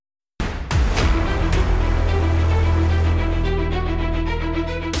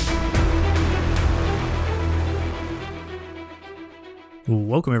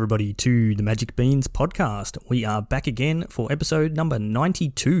Welcome everybody to the Magic Beans podcast. We are back again for episode number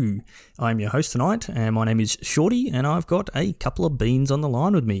 92. I'm your host tonight and my name is Shorty and I've got a couple of beans on the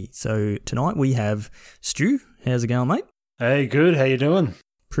line with me. So tonight we have Stu. How's it going, mate? Hey, good. How you doing?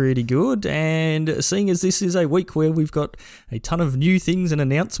 Pretty good. And seeing as this is a week where we've got a ton of new things and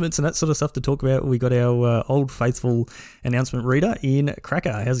announcements and that sort of stuff to talk about, we got our old faithful announcement reader in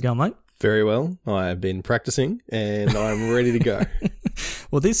Cracker. How's it going, mate? Very well. I have been practicing and I'm ready to go.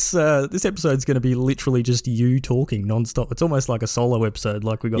 Well, this episode's going to be literally just you talking nonstop. It's almost like a solo episode,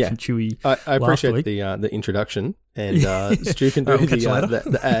 like we got from Chewy. I appreciate the introduction, and Stu can do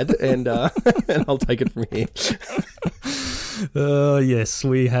the ad, and and I'll take it from here. Yes,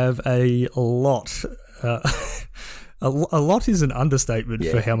 we have a lot. A lot is an understatement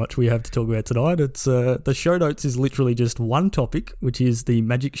for how much we have to talk about tonight. It's the show notes is literally just one topic, which is the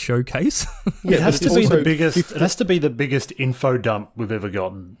Magic Showcase. Yeah, it has to be the biggest. It has to be the biggest info dump we've ever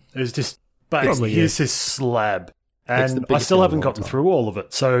gotten. It's just, here's this slab, and I still haven't gotten through all of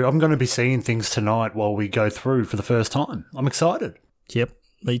it. So I'm going to be seeing things tonight while we go through for the first time. I'm excited. Yep.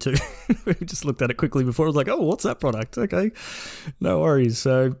 Me too. We just looked at it quickly before. I was like, oh, what's that product? Okay, no worries.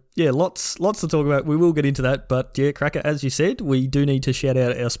 So, yeah, lots to talk about. We will get into that. But, yeah, Cracker, as you said, we do need to shout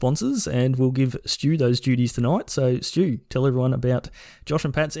out our sponsors and we'll give Stu those duties tonight. So, Stu, tell everyone about Josh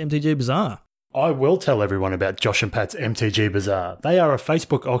and Pat's MTG Bazaar. I will tell everyone about Josh and Pat's MTG Bazaar. They are a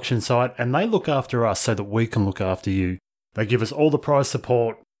Facebook auction site and they look after us so that we can look after you. They give us all the prize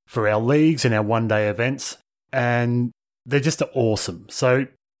support for our leagues and our one-day events, and they're just awesome. So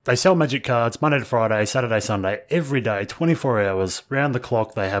they sell Magic cards Monday to Friday, Saturday, Sunday, every day, 24 hours, round the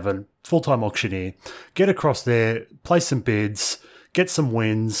clock. They have a full-time auctioneer. Get across there, place some bids, get some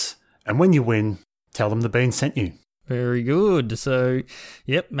wins, and when you win, tell them the bean sent you. Very good. So,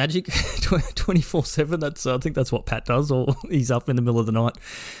 yep, Magic 24/7. I think that's what Pat does, or he's up in the middle of the night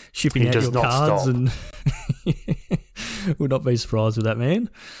shipping out your cards, and would not be surprised with that, man.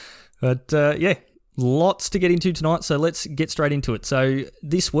 But yeah. Lots to get into tonight, so let's get straight into it. So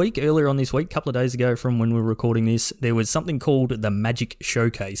earlier on this week, a couple of days ago from when we were recording this, there was something called the Magic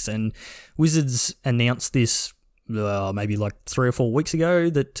Showcase, and Wizards announced this maybe like 3 or 4 weeks ago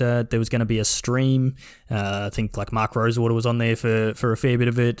that there was going to be a stream. I think like Mark Rosewater was on there for a fair bit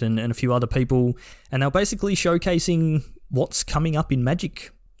of it, and a few other people, and they're basically showcasing what's coming up in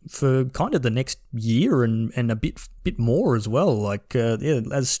Magic for kind of the next year and a bit more as well. Like,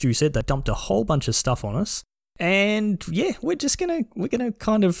 as Stu said, they dumped a whole bunch of stuff on us. And yeah, we're gonna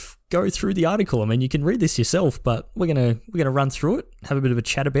kind of go through the article. I mean, you can read this yourself, but we're gonna run through it, have a bit of a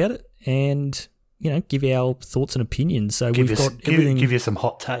chat about it, and give our thoughts and opinions. So give you some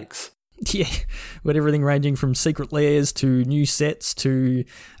hot takes. Yeah, we've got everything ranging from Secret Lairs to new sets to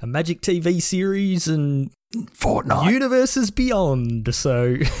a Magic TV series and Fortnite universes beyond.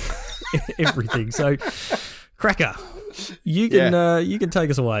 So everything. So Cracker, you can take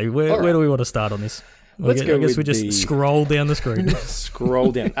us away. Where do we want to start on this? I guess we just scroll down the screen.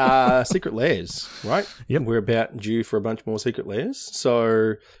 Scroll down. Secret Lairs, right? Yep. We're about due for a bunch more Secret Lairs.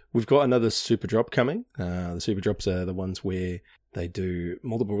 So we've got another Super Drop coming. The Super Drops are the ones where they do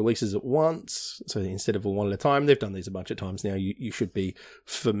multiple releases at once. So instead of one at a time, they've done these a bunch of times now. You should be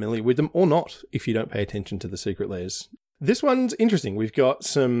familiar with them, or not, if you don't pay attention to the Secret Lairs. This one's interesting. We've got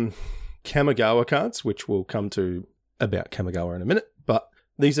some Kamigawa cards, which we'll come to about Kamigawa in a minute. But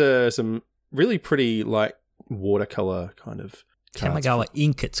these are some really pretty, like, watercolor kind of cards. Kamigawa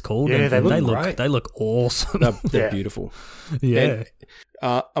ink, it's called. Yeah, they look great. They look awesome. They're beautiful. Yeah.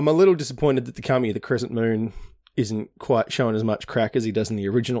 And, I'm a little disappointed that the Kami of the Crescent Moon isn't quite showing as much crack as he does in the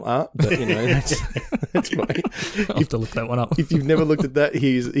original art, but that's fine. I'll have to look that one up. If you've never looked at that,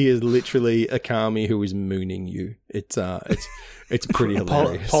 he is literally a Kami who is mooning you. It's pretty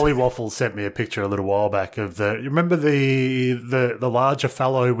hilarious. Polly Waffles sent me a picture a little while back of remember the larger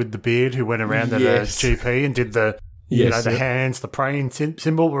fellow with the beard who went around at a GP and did the hands, the praying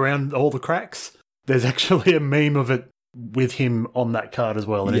symbol around all the cracks. There's actually a meme of it with him on that card as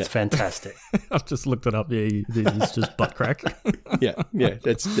well, and it's fantastic. I've just looked it up. Yeah, it's just butt crack. yeah,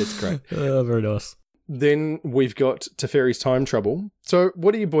 that's great. Very nice. Then we've got Teferi's Time Trouble. So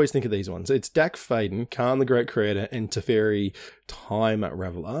what do you boys think of these ones? It's Dak Faden, Khan the Great Creator, and Teferi Time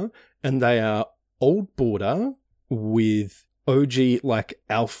Raveler, and they are old border with OG like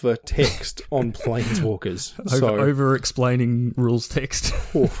alpha text on Planeswalkers. Over explaining rules text.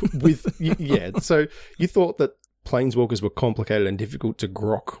 So you thought that Planeswalkers were complicated and difficult to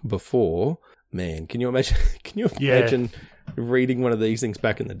grok before. Man, can you imagine reading one of these things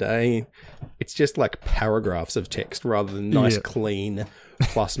back in the day? It's just like paragraphs of text rather than nice, clean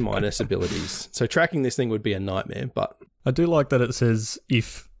plus minus abilities. So tracking this thing would be a nightmare, but I do like that it says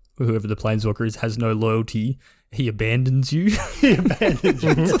if whoever the Planeswalker is has no loyalty, he abandons you. He abandons you.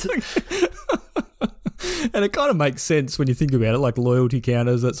 And it kind of makes sense when you think about it, like loyalty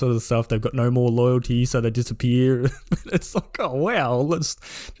counters, that sort of stuff. They've got no more loyalty, so they disappear. It's like, oh, wow, let's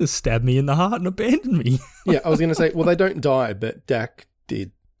just stab me in the heart and abandon me. Yeah, I was going to say, well, they don't die, but Dak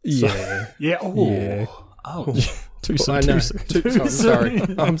did. Yeah. Yeah. Oh. Yeah. Oh. Too soon. I know. Too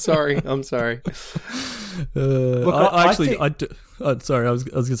soon. I'm sorry. I'm sorry. Look, I was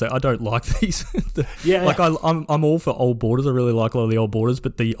going to say I don't like these. Like I'm all for old borders. I really like a lot of the old borders,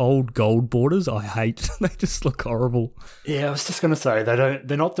 but the old gold borders I hate. They just look horrible. Yeah, I was just going to say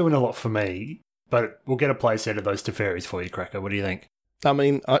they're not doing a lot for me, but we'll get a play set of those Teferis for you, Cracker. What do you think? I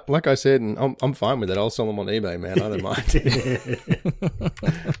mean, like I said, and I'm fine with it. I'll sell them on eBay, man. I don't mind.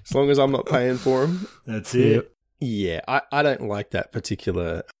 As long as I'm not paying for them. That's it. Yeah, I don't like that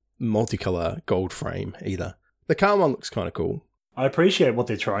particular multicolor gold frame either. The Calm one looks kind of cool. I appreciate what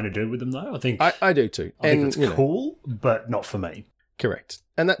they're trying to do with them, though. I think I do too. I think it's cool, but not for me. Correct,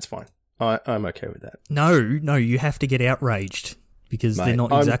 and that's fine. I'm okay with that. No, you have to get outraged because they're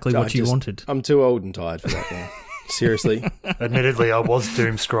not exactly what you wanted. I'm too old and tired for that now. Seriously. Admittedly, I was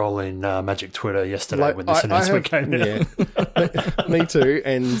doom scrolling Magic Twitter yesterday when this announcement came out. Yeah, me too.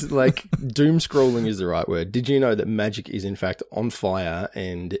 And like, doom scrolling is the right word. Did you know that Magic is in fact on fire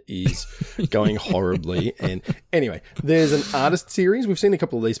and is going horribly? And anyway, there's an artist series. We've seen a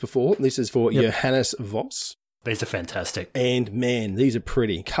couple of these before. This is for Johannes Voss. These are fantastic. And man, these are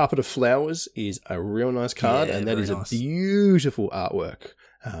pretty. Carpet of Flowers is a real nice card, and that is a beautiful artwork.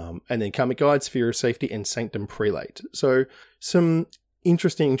 And then Karmic Guide, Sphere of Safety, and Sanctum Prelate. So some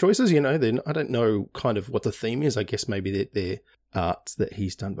interesting choices. You know, then I don't know kind of what the theme is. I guess maybe they're arts that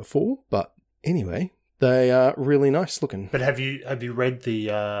he's done before. But anyway, they are really nice looking. But have you read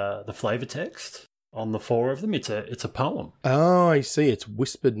the flavor text on the 4 of them? It's a poem. Oh, I see. It's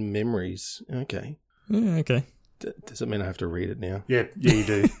Whispered Memories. Okay. Yeah, okay. Does it mean I have to read it now? Yeah, you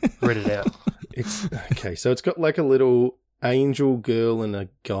do. Read it out. It's okay. So it's got like a little angel girl and a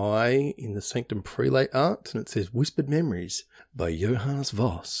guy in the Sanctum Prelate art, and it says Whispered Memories by Johannes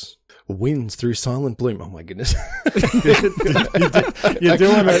Voss. Winds through silent bloom. Oh my goodness. You're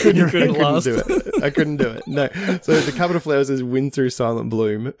doing it. I couldn't do it. No. So the Carpet of Flowers is Wind through silent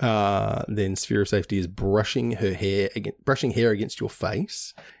bloom. Then Sphere of Safety is brushing hair against your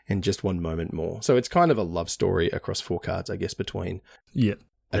face, and just one moment more. So it's kind of a love story across 4 cards, I guess, between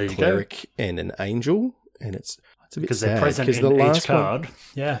a cleric and an angel, and it's a bit because sad, they're present in the each card.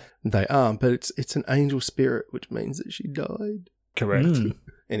 Yeah, they are, but it's an angel spirit, which means that she died. Correct.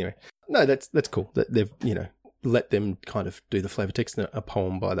 Anyway, no, that's cool that they've let them kind of do the flavor text in a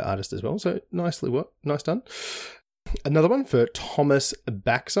poem by the artist as well. So nice done. Another one for Thomas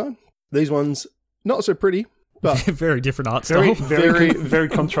Baxter. These ones not so pretty, but very different art style. Very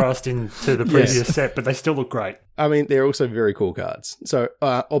contrasting to the previous set, but they still look great. I mean, they're also very cool cards. So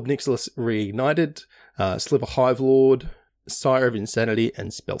Ob Nixilis Reignited, Slipper Hive Lord, Sire of Insanity,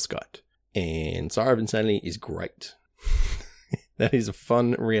 and Spellskite. And Sire of Insanity is great. That is a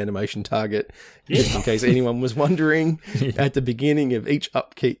fun reanimation target, just in case anyone was wondering. At the beginning of each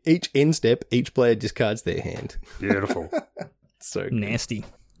end step, each player discards their hand. Beautiful. So nasty.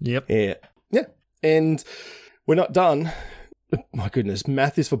 Yep. Yeah. And we're not done. My goodness.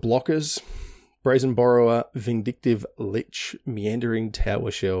 Math is for blockers. Brazen Borrower, Vindictive Lich, Meandering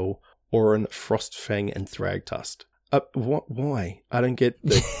Tower Shell, Oran, Frostfang, and Thragtusk. Why? I don't get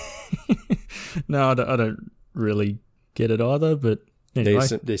the... No, I don't really get it either, but anyway.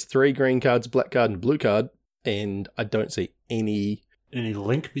 There's 3 green cards, black card, and blue card, and I don't see any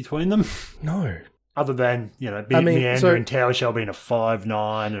link between them. No, other than Meandering Tower Shell being a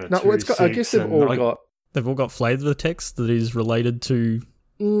 5/9 and a 2/6. I guess they've all got flavor text that is related to.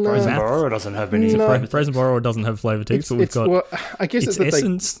 Brazen Borrower doesn't have any. Brazen Borrower doesn't have flavor text, but we've got. Well, I guess it's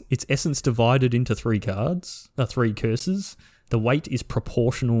essence. It's essence divided into 3 cards, 3 curses. The weight is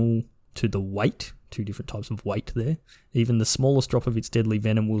proportional to the weight. 2 different types of weight there. Even the smallest drop of its deadly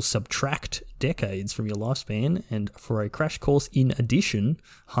venom will subtract decades from your lifespan, and for a crash course in addition,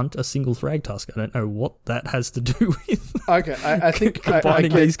 hunt a single Thragtusk. I don't know what that has to do with okay, I think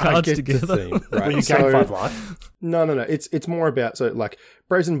combining these cards together. The theme, right? Well, you gain 5 life. No. It's more about, so like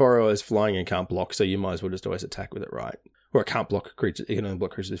Brazen Borrower is flying and can't block, so you might as well just always attack with it, right? Or it can't block creatures. It can only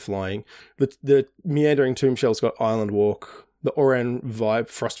block creatures with flying. The Meandering Tomb Shell's got Island Walk. The Oran Vibe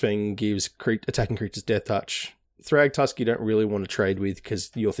Frostfang gives attacking creatures Death Touch. Thragtusk you don't really want to trade with because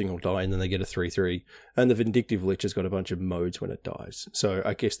your thing will die and then they get a 3/3. And the Vindictive Lich has got a bunch of modes when it dies. So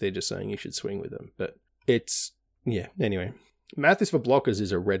I guess they're just saying you should swing with them. But it's, anyway. Math is for blockers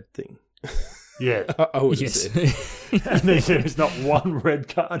is a red thing. Yeah. I would Yes. And there's not one red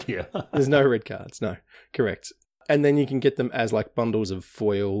card here. There's no red cards. No, correct. And then you can get them as like bundles of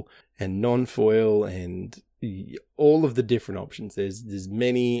foil and non-foil and all of the different options. There's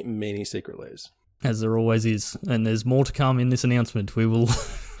many secret layers. As there always is. And there's more to come in this announcement. We will...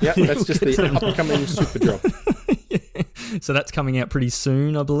 Yeah, that's just the upcoming super drop. Yeah. So that's coming out pretty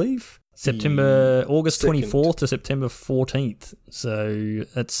soon, I believe. August 24th to September 14th. So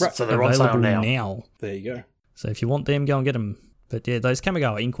that's so they're on sale now. There you go. So if you want them, go and get them. But yeah, those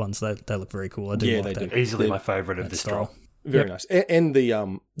Kamigawa ink ones, they look very cool. I do like they that. do. Easily my favourite of this style. drop. Very nice. And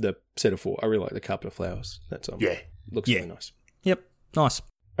the set of 4. I really like the carpet of flowers. That's looks really nice. Yep, nice.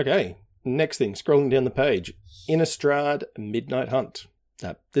 Okay, next thing, scrolling down the page. Innistrad Midnight Hunt.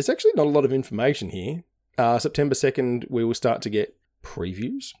 There's actually not a lot of information here. September 2nd, we will start to get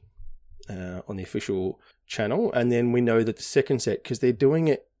previews on the official channel. And then we know that the second set, because they're doing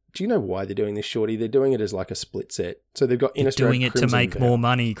it, do you know why they're doing this, Shorty? They're doing it as like a split set. So they've got Innistrad Doing it Crimson to make Vow. more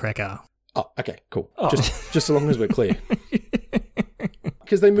money, Cracker. Oh, okay, cool. Oh. Just as long as we're clear.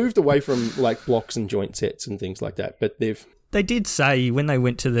 Because they moved away from like blocks and joint sets and things like that. But They did say when they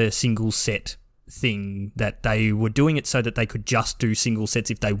went to the single set thing that they were doing it so that they could just do single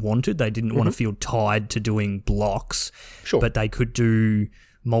sets if they wanted. They didn't want to feel tied to doing blocks. Sure. But they could do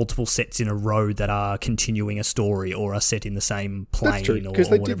multiple sets in a row that are continuing a story or are set in the same plane. That's true, or because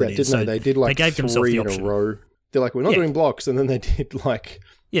they did whatever that, it is. didn't they? They did like they gave themselves 3 the in option. a row. They're like, we're not doing blocks, and then they did like...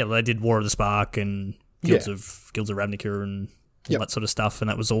 Yeah, well, they did War of the Spark and Guilds of Ravnica and all that sort of stuff, and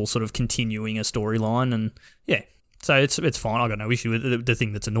that was all sort of continuing a storyline, and yeah. So it's fine, I got no issue with it. The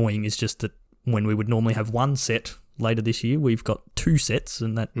thing that's annoying is just that when we would normally have one set later this year, we've got 2 sets,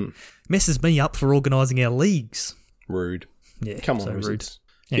 and that messes me up for organising our leagues. Rude. Yeah, Come on, so rude. Wizards.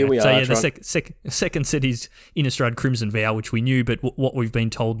 Anyway, Here we so are. yeah, the second set is Innistrad Crimson Vow, which we knew, but what we've been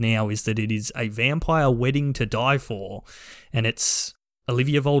told now is that it is a vampire wedding to die for, and it's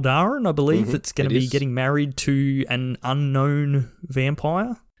Olivia Voldaren, I believe, that's going to be getting married to an unknown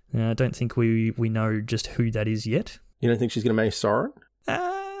vampire. I don't think we know just who that is yet. You don't think she's going to marry Sauron?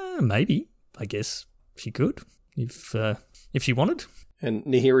 Maybe. I guess she could if she wanted. And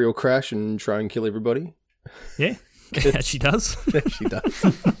Nahiri will crash and try and kill everybody? Yeah, as she does. She does.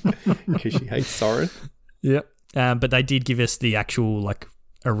 Because she hates Sauron. Yep. But they did give us the actual like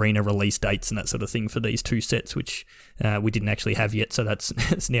arena release dates and that sort of thing for these 2 sets, which we didn't actually have yet. So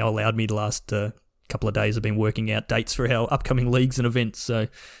it's now allowed me the last couple of days I've been working out dates for our upcoming leagues and events. So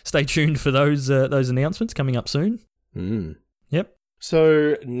stay tuned for those announcements coming up soon. Yep.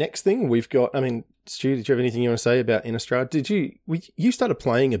 So next thing we've got, Stu, did you have anything you want to say about Innistrad? You started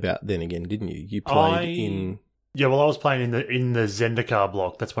playing about then again, didn't you? You played in... Yeah, well, I was playing in the Zendikar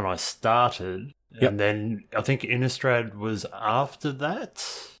block. That's when I started. Yep. And then I think Innistrad was after that.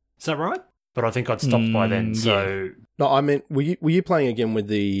 Is that right? But I think I'd stopped by then, so... Yeah. No, I meant, were you playing again with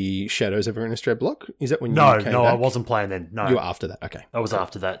the Shadows of Innistrad block? Is that when you came back? No, I wasn't playing then. No. You were after that, okay. I was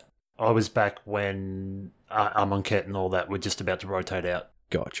after that. I was back when Amonkhet and all that were just about to rotate out.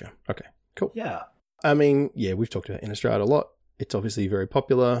 Gotcha. Okay, cool. Yeah. We've talked about Innistrad a lot. It's obviously very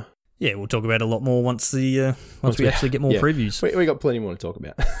popular. Yeah, we'll talk about it a lot more once we actually get more previews. We got plenty more to talk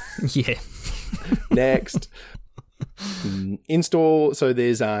about. Yeah. Next. In-store, so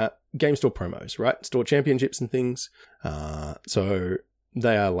there's game store promos, right? Store championships and things. So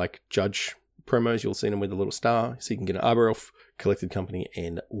they are like judge promos. You'll see them with a little star. So you can get an Arbor Elf, Collected Company,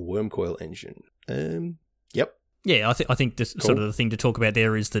 and Wormcoil Engine. Yep. Yeah, I think this sort of the thing to talk about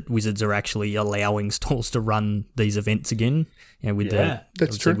there is that Wizards are actually allowing stores to run these events again.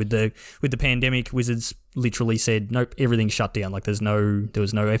 That's true. With the pandemic, Wizards literally said, nope, everything's shut down. Like there was no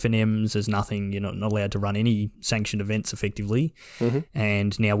FNMs, there's nothing. You're not allowed to run any sanctioned events effectively.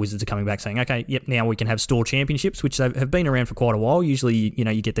 And now Wizards are coming back saying, okay, yep, now we can have store championships, which have been around for quite a while. Usually,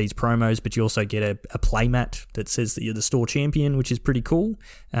 you get these promos, but you also get a playmat that says that you're the store champion, which is pretty cool.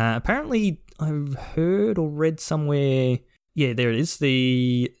 Apparently, I've heard or read somewhere, yeah, there it is.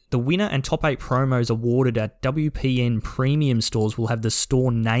 The winner and top 8 promos awarded at WPN premium stores will have the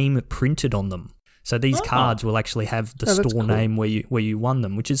store name printed on them. So these cards will actually have the store name where you won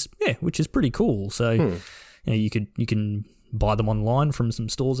them, which is pretty cool. So you can buy them online from some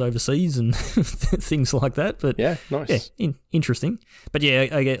stores overseas and things like that. But yeah, nice. Yeah, interesting. But yeah,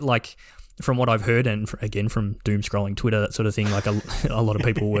 I get like. From what I've heard, and again from doom scrolling Twitter, that sort of thing, like a lot of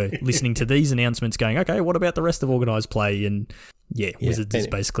people were listening to these announcements going, okay, what about the rest of organised play? And Wizards is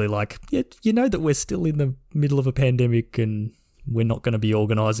basically like, you know that we're still in the middle of a pandemic and we're not going to be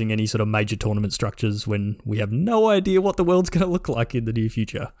organising any sort of major tournament structures when we have no idea what the world's going to look like in the near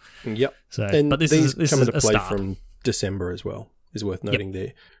future. Yep. So, and but this these is come into a play start. from December as well. is worth noting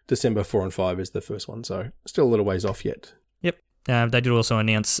there. December 4 and 5 is the first one, so still a little ways off yet. Yep. They did also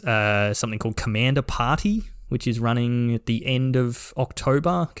announce something called Commander Party, which is running at the end of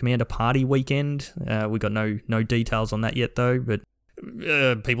October, Commander Party weekend. We got no details on that yet, though, but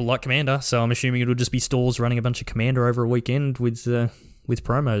people like Commander, so I'm assuming it'll just be stores running a bunch of Commander over a weekend with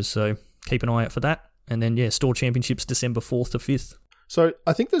promos, so keep an eye out for that. And then, store championships December 4th to 5th. So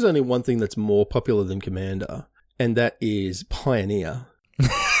I think there's only one thing that's more popular than Commander, and that is Pioneer.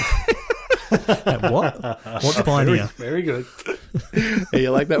 What? What's Pioneer? Very good. Hey, you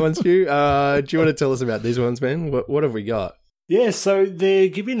like that one, Stu? Do you want to tell us about these ones, man? What have we got? Yeah, so they're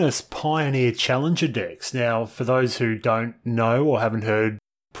giving us Pioneer Challenger decks. Now, for those who don't know or haven't heard,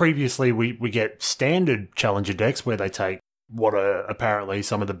 previously we get standard Challenger decks where they take what are apparently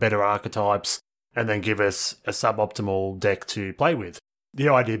some of the better archetypes and then give us a suboptimal deck to play with. The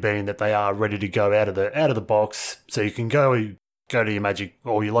idea being that they are ready to go out of the box, so you can go to your Magic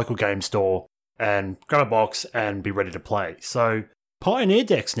or your local game store and grab a box and be ready to play. So Pioneer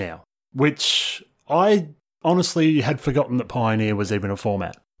decks now, which I honestly had forgotten that Pioneer was even a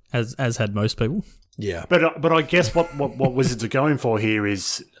format. As had most people. Yeah. But I guess what Wizards are going for here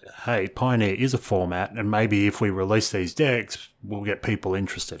is, hey, Pioneer is a format, and maybe if we release these decks, we'll get people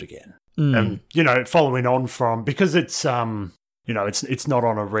interested again. And following on from, because it's it's not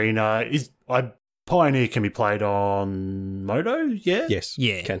on Arena. Pioneer can be played on Moto, yeah? Yes.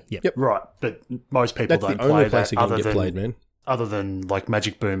 Yeah. Can. Yep. Right, but most people That's don't the only play place that it can get played, man. Other than like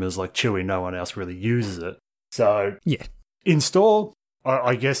Magic Boomers like Chewy, no one else really uses it. So yeah, in store,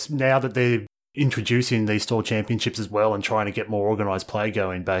 I guess now that they're introducing these store championships as well and trying to get more organised play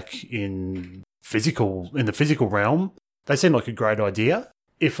going back in the physical realm, they seem like a great idea,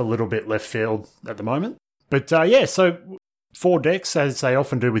 if a little bit left field at the moment. But so 4 decks, as they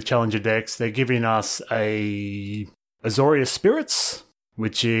often do with Challenger decks, they're giving us a Azorius Spirits,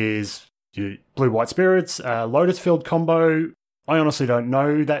 which is blue-white Spirits, Lotus Field combo. I honestly don't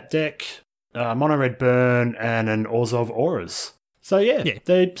know that deck. Mono Red Burn, and an Orzhov Auras. So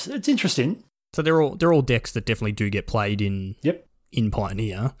it's interesting. So they're all decks that definitely do get played in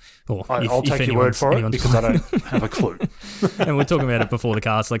Pioneer. Or I'll take your word for it because I don't have a clue. And we're talking about it before the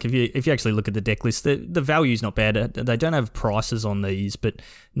cast. Like if you actually look at the deck list, the value's not bad. They don't have prices on these, but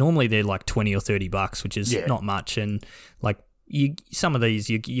normally they're like $20 or $30, which is not much. And like some of these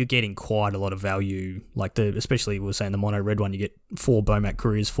you're getting quite a lot of value. Like especially we were saying the mono red one, you get 4 Bomat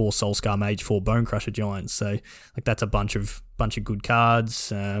Couriers, 4 Soulscar Mage, 4 Bone Crusher Giants. So like that's a bunch of good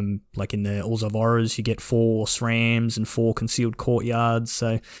cards. Like in the Orzhov Auras, you get 4 SRAMs and 4 Concealed Courtyards. So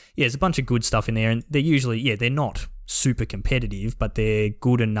yeah, there's a bunch of good stuff in there, and they're usually they're not super competitive, but they're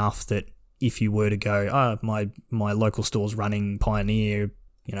good enough that if you were to go, my local store's running Pioneer,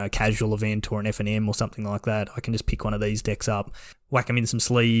 a casual event or an F&M or something like that, I can just pick one of these decks up, whack them in some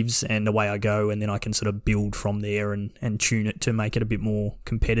sleeves, and away I go, and then I can sort of build from there and tune it to make it a bit more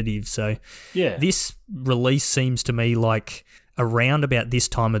competitive. So this release seems to me like around about this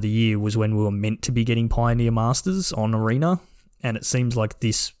time of the year was when we were meant to be getting Pioneer Masters on Arena, and it seems like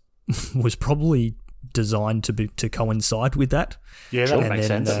this was probably designed to coincide with that. Yeah, that makes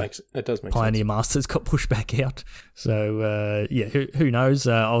sense. It does make Pioneer sense. Masters got pushed back out. So, who knows?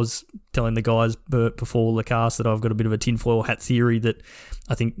 I was telling the guys before the cast that I've got a bit of a tinfoil hat theory that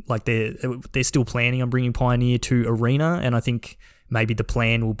I think like they're still planning on bringing Pioneer to Arena, and I think maybe the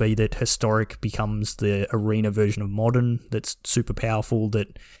plan will be that Historic becomes the Arena version of Modern that's super powerful,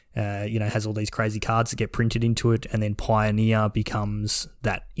 that has all these crazy cards that get printed into it, and then Pioneer becomes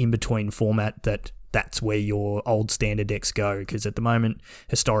that in-between format that's where your old standard decks go, because at the moment,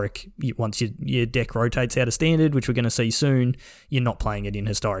 Historic, once your deck rotates out of standard, which we're going to see soon, you're not playing it in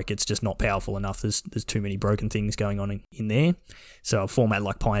Historic. It's just not powerful enough. There's too many broken things going on in there. So a format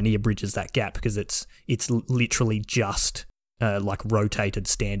like Pioneer bridges that gap because it's literally just like rotated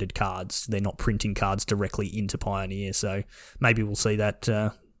standard cards. They're not printing cards directly into Pioneer. So maybe we'll see that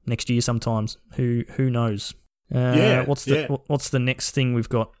next year sometimes. Who knows? What's the next thing we've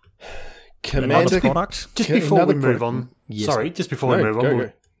got? Commander product. Just before we move on, we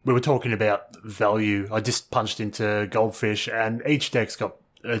go. We were talking about value. I just punched into Goldfish, and each deck's got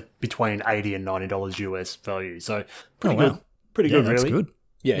between $80 and $90 US value. So pretty good. Pretty good, that's really. Good.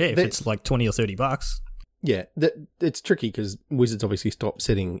 Yeah, if it's like $20 or $30. Yeah, it's tricky because Wizards obviously stopped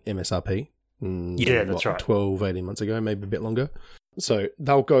setting MSRP. That's right. 12, 18 months ago, maybe a bit longer. So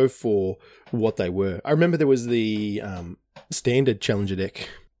they'll go for what they were. I remember there was the standard Challenger deck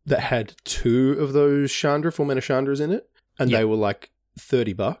that had 2 of those Chandra, 4-mana Chandras in it, and they were like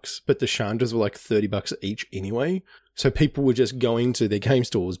 $30, but the Chandras were like $30 each anyway. So people were just going to their game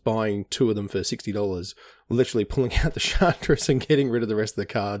stores, buying 2 of them for $60, literally pulling out the Chartreuse and getting rid of the rest of the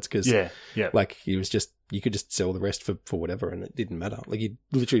cards because, like, it was just, you could just sell the rest for whatever and it didn't matter. Like, you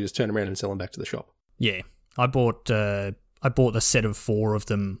literally just turn around and sell them back to the shop. Yeah. I bought the set of 4 of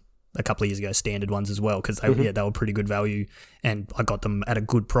them a couple of years ago, standard ones as well, because they were pretty good value, and I got them at a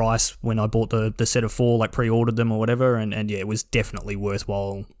good price when I bought the set of 4, like pre-ordered them or whatever, and yeah, it was definitely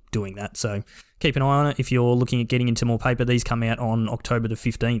worthwhile doing that. So keep an eye on it if you're looking at getting into more paper. These come out on October the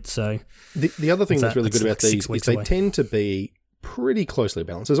 15th. So the other thing that's really good about these is they tend to be pretty closely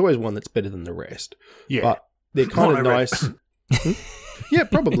balanced. There's always one that's better than the rest. Yeah. But they're kind of nice. Yeah,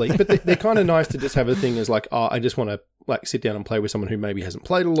 probably. But they're kind of nice to just have a thing as like, I just want to like sit down and play with someone who maybe hasn't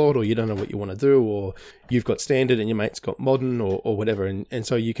played a lot, or you don't know what you want to do, or you've got standard and your mate's got modern or whatever. And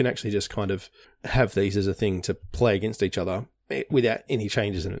so you can actually just kind of have these as a thing to play against each other without any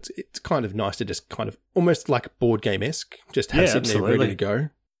changes. And it's kind of nice to just kind of almost like board game-esque, just have sitting there ready to go.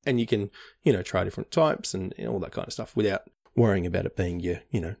 And you can, try different types and all that kind of stuff without worrying about it being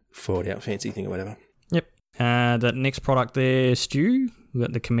your, forward out fancy thing or whatever. Yep. That next product there, Stu, we've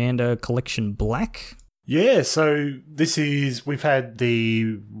got the Commander Collection Black. Yeah, so we've had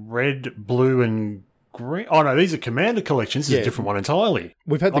the red, blue, and green. Oh, no, these are Commander collections. This is a different one entirely.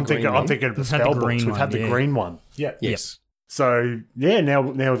 We've had the green one. I'm thinking of the Spellbooks. We've had the green one. Yeah. Yes. So, now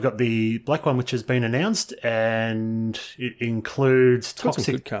we've got the black one, which has been announced, and it includes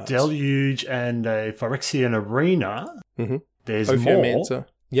Toxic Deluge and a Phyrexian Arena. Mm-hmm. There's Ophiomancer. more.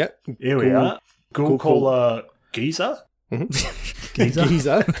 Yep. Here we are. Ghoulcaller Giza.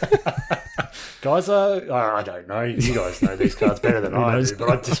 Giza. Geyser? I don't know. You guys know these cards better than I do, but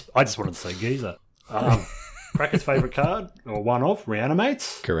I just wanted to say Giza. Cracker's favourite card, or one of,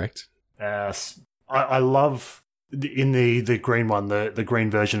 Reanimates. Correct. I love, in the green one, the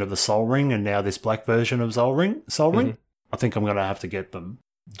green version of the Sol Ring, and now this black version of Sol Ring. Mm-hmm. I think I'm going to have to get them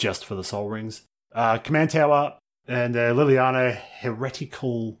just for the Sol Rings. Command Tower and Liliana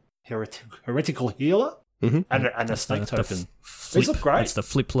Heretical Healer. Mm-hmm. And a snake token. These look great. It's the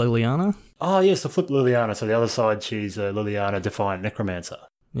flip Liliana. Oh, yes, the flip Liliana. So the other side, she's a Liliana Defiant Necromancer.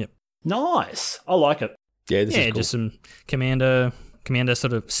 Yep. Nice. I like it. Yeah, this is cool. Just some Commander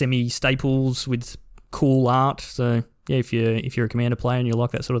sort of semi-staples with cool art. So, yeah, if you're a Commander player and you like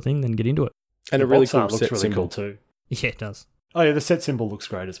that sort of thing, then get into it. And the a really cool looks set really symbol cool too. Yeah, it does. Oh, yeah, the set symbol looks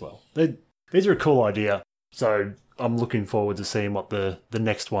great as well. These are a cool idea. So I'm looking forward to seeing what the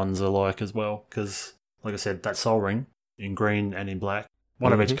next ones are like as well, because... like I said, that Sol Ring in green and in black,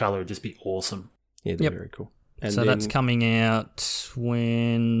 one of each colour would just be awesome. Yeah, they're very cool. And so that's coming out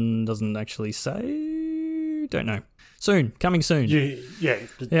when, doesn't actually say, don't know. Soon, coming soon.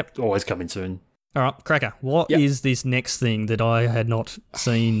 Yep. Always coming soon. All right, Cracker, what is this next thing that I had not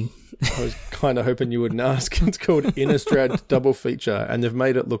seen? I was kind of hoping you wouldn't ask. It's called Innistrad Double Feature, and they've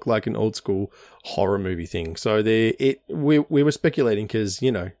made it look like an old school horror movie thing. So we were speculating because,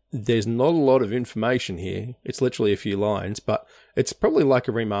 there's not a lot of information here. It's literally a few lines, but it's probably like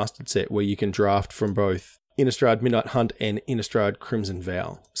a remastered set where you can draft from both Innistrad Midnight Hunt and Innistrad Crimson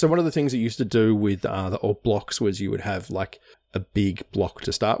Vow. So one of the things it used to do with the old blocks was you would have like a big block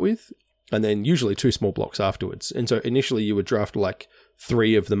to start with, and then usually 2 small blocks afterwards. And so initially you would draft like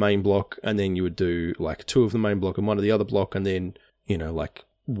 3 of the main block, and then you would do like 2 of the main block and 1 of the other block, and then, like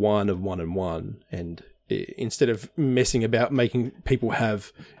 1 of 1 and 1. And instead of messing about making people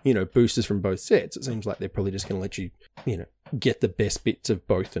have, boosters from both sets, it seems like they're probably just going to let you, get the best bits of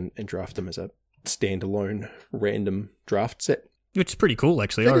both and draft them as a standalone random draft set. Which is pretty cool,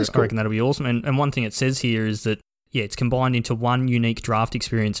 actually. I reckon that'll be awesome. And one thing it says here is that, it's combined into one unique draft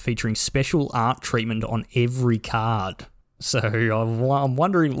experience featuring special art treatment on every card. So I'm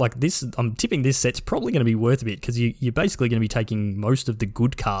wondering, I'm tipping this set's probably going to be worth a bit, because you're basically going to be taking most of the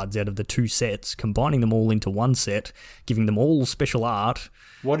good cards out of the 2 sets, combining them all into one set, giving them all special art.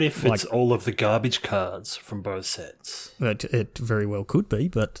 What if it's all of the garbage cards from both sets? It very well could be,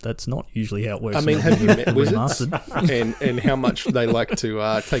 but that's not usually how it works. I mean, have you met Wizards and how much they like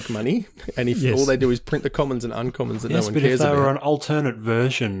to take money? And if all they do is print the commons and uncommons that no one cares about. Yes, but if they were an alternate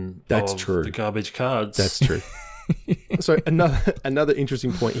version of the garbage cards. That's true. So another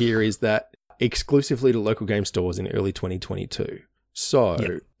interesting point here is that exclusively to local game stores in early 2022. So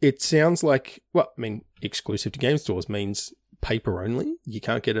it sounds like, exclusive to game stores means paper only. You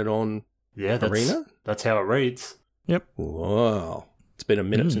can't get it on Arena. That's how it reads. Yep. Wow. It's been a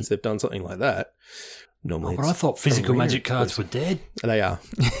minute since they've done something like that. Normally, but I thought physical Magic cards were dead. They are.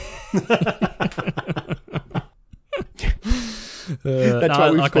 That's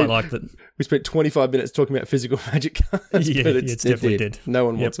why I quite like that. We spent 25 minutes talking about physical Magic cards, but it's definitely dead. No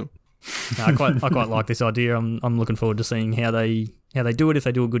one wants them. No, I quite like this idea. I'm looking forward to seeing how they do it, if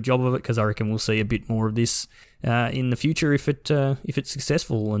they do a good job of it, because I reckon we'll see a bit more of this in the future if it's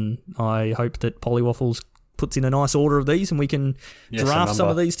successful. And I hope that Polywaffles puts in a nice order of these and we can draft some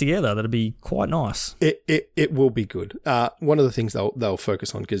of these together. That'd be quite nice. It will be good. One of the things they'll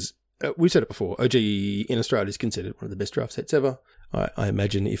focus on, because we've said it before, OG Innistrad is considered one of the best draft sets ever. I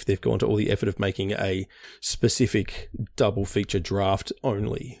imagine if they've gone to all the effort of making a specific double feature draft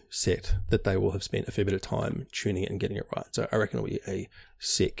only set, that they will have spent a fair bit of time tuning it and getting it right. So I reckon it'll be a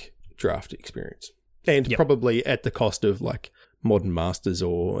sick draft experience. And probably at the cost of like Modern Masters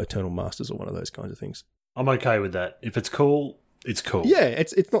or Eternal Masters or one of those kinds of things. I'm okay with that. If it's cool, it's cool. Yeah,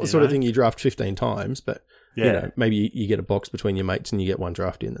 it's not the sort of thing you draft 15 times, but maybe you get a box between your mates and you get one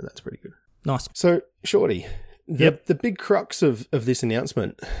draft in, and that's pretty good. Nice. So, Shorty, the big crux of this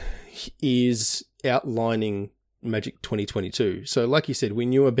announcement is outlining Magic 2022. So, like you said, we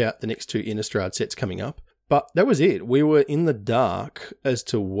knew about the next 2 Innistrad sets coming up, but that was it. We were in the dark as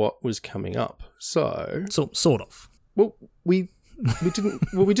to what was coming up. So sort of. Well, we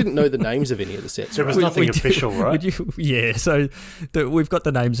didn't know the names of any of the sets. There was nothing official, right? So we've got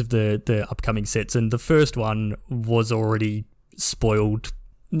the names of the upcoming sets, and the first one was already spoiled.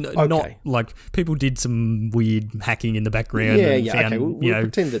 Okay. Not like people did some weird hacking in the background and found we'll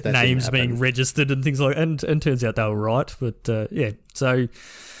pretend that names being registered and things like that, and turns out they were right. But so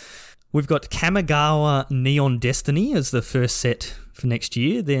we've got Kamigawa Neon Destiny as the first set for next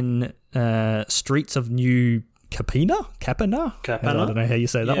year, then Streets of New Capena? I don't know how you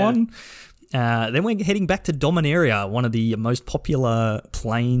say that one. Then we're heading back to Dominaria, one of the most popular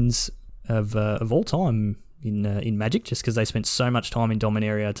planes of all time in Magic, just because they spent so much time in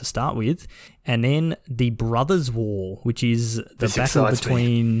Dominaria to start with. And then the Brothers War, which is the battle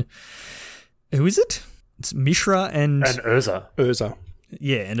between... Who is it? It's Mishra and Urza.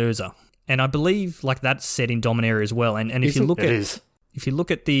 Yeah, and Urza. And I believe like that's set in Dominaria as well. And if you look If you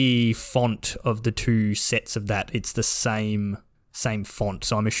look at the font of the 2 sets of that, it's the same font.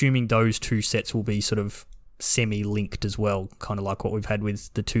 So I'm assuming those 2 sets will be sort of semi-linked as well, kind of like what we've had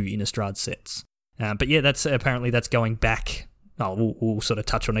with the 2 Innistrad sets. But yeah, that's going back. Oh, we'll sort of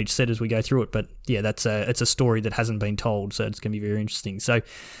touch on each set as we go through it. But yeah, it's a story that hasn't been told, so it's going to be very interesting. So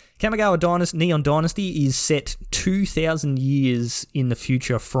Kamigawa Neon Dynasty is set 2,000 years in the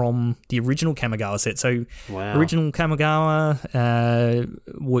future from the original Kamigawa set. So original Kamigawa,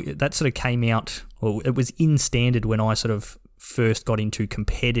 that sort of came out, well, it was in standard when I sort of first got into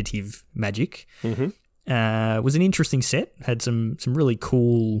competitive Magic. Mm-hmm. It was an interesting set, had some really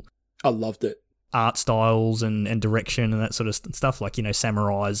cool... I loved it. Art styles and direction and that sort of stuff, like,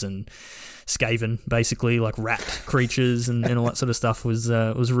 samurais and Skaven, basically, like rat creatures and all that sort of stuff was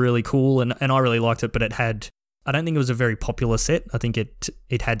really cool, and I really liked it. But I don't think it was a very popular set. I think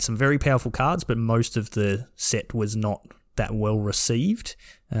it had some very powerful cards, but most of the set was not that well received.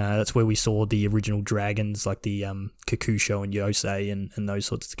 That's where we saw the original dragons, like the Kakusho and Yosei and those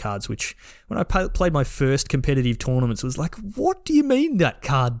sorts of cards, which when I played my first competitive tournaments, it was like, what do you mean that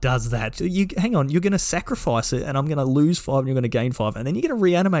card does that? Hang on, you're going to sacrifice it and I'm going to lose 5 and you're going to gain 5, and then you're going to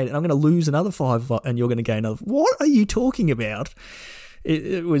reanimate it and I'm going to lose another 5 and you're going to gain another. What are you talking about?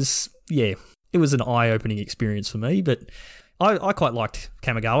 It was an eye-opening experience for me, but I quite liked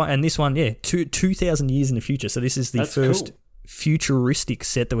Kamigawa, and this one, 2,000 years in the future. So this is the first futuristic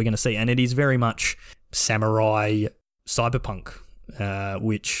set that we're going to see, and it is very much samurai cyberpunk,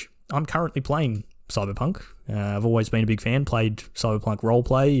 which I'm currently playing cyberpunk. I've always been a big fan, played cyberpunk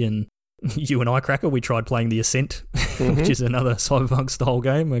roleplay, and you and I, Cracker, we tried playing The Ascent, which is another cyberpunk style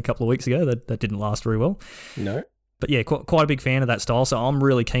game a couple of weeks ago. That didn't last very well. No. But yeah, quite a big fan of that style, so I'm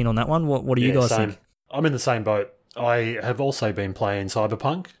really keen on that one. What do you guys think? I'm in the same boat. I have also been playing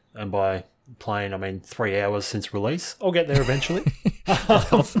Cyberpunk, and by playing I mean 3 hours since release. I'll get there eventually.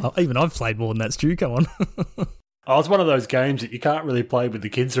 Even I've played more than that, Stu. Come on. It's one of those games that you can't really play with the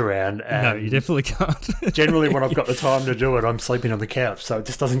kids around. And no, you definitely can't. Generally, when I've got the time to do it, I'm sleeping on the couch, so it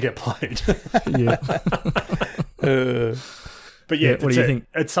just doesn't get played. Yeah. But yeah, what do you think?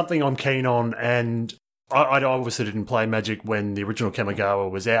 It's something I'm keen on, and I obviously didn't play Magic when the original Kamigawa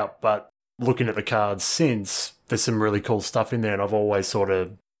was out, but looking at the cards since, there's some really cool stuff in there, and I've always sort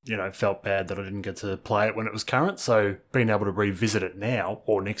of, felt bad that I didn't get to play it when it was current, so being able to revisit it now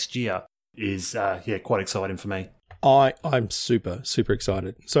or next year is, quite exciting for me. I'm super, super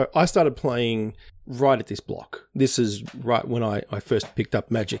excited. So I started playing right at this block. This is right when I first picked up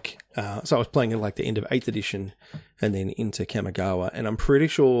Magic. So I was playing at like the end of 8th edition and then into Kamigawa, and I'm pretty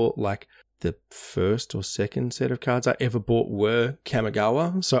sure like the first or second set of cards I ever bought were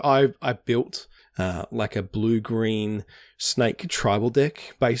Kamigawa. So I built like a blue-green snake tribal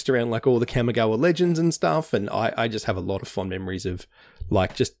deck based around like all the Kamigawa legends and stuff. And I just have a lot of fond memories of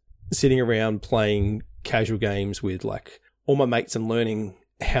like just sitting around playing casual games with like all my mates and learning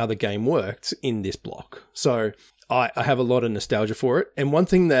how the game worked in this block. So I have a lot of nostalgia for it. And one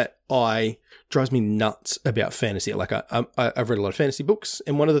thing that drives me nuts about fantasy, like I've read a lot of fantasy books,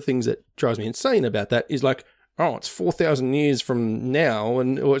 and one of the things that drives me insane about that is like, oh, it's 4,000 years from now,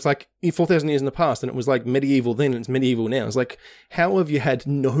 or it's like 4,000 years in the past, and it was like medieval then, and it's medieval now. It's like, how have you had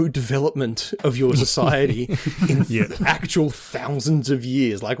no development of your society in actual thousands of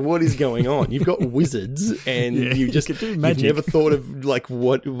years? Like, what is going on? You've got wizards, and you've never thought of like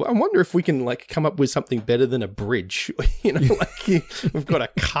what? I wonder if we can like come up with something better than a bridge. You know, like we've got a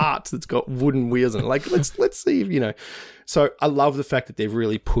cart that's got wooden wheels on it. Like, let's see, you know. So I love the fact that they've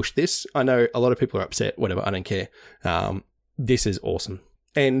really pushed this. I know a lot of people are upset, whatever, I don't care. This is awesome.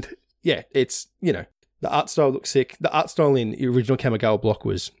 And yeah, it's, you know, the art style looks sick. The art style in the original Kamigawa block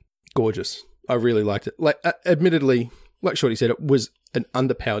was gorgeous. I really liked it. Like, admittedly, like Shorty said, it was an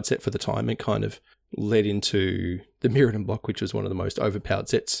underpowered set for the time. It kind of led into the Mirrodin block, which was one of the most overpowered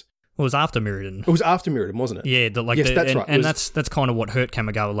sets. It was after Mirrodin. It was after Mirrodin, wasn't it? Yeah, that's right. And that's kind of what hurt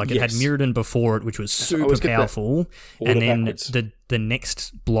Kamigawa. Like, it had Mirrodin before it, which was super powerful. And then the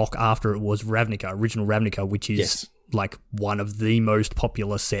next block after it was Ravnica, original Ravnica, which is like one of the most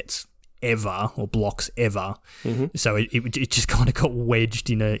popular sets ever, or blocks ever. Mm-hmm. So it just kind of got wedged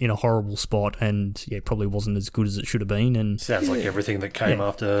in a horrible spot, and probably wasn't as good as it should have been. And sounds like everything that came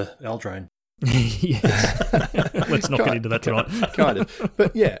after Eldraine. Yes. Let's not get into that tonight. Kind of.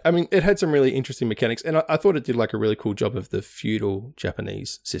 But yeah, I mean, it had some really interesting mechanics, and I thought it did like a really cool job of the feudal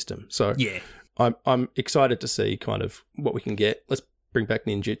Japanese system. So yeah, I'm excited to see kind of what we can get. Let's bring back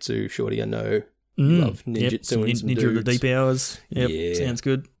ninjutsu, Shorty. I know you love ninjutsu and some Ninja of the Deep Hours. Yep, sounds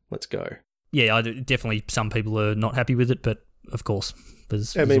good. Let's go. Yeah, definitely some people are not happy with it, but of course,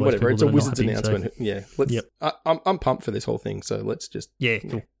 there's whatever. It's a Wizards announcement. So. Yeah, I'm pumped for this whole thing. So let's just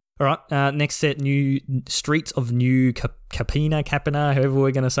cool. All right, next set, new Streets of New Capena, however we're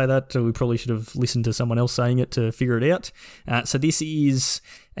going to say that. We probably should have listened to someone else saying it to figure it out. So this is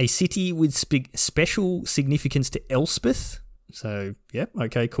a city with special significance to Elspeth. So,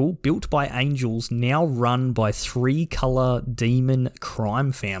 okay, cool. Built by angels, now run by 3-color demon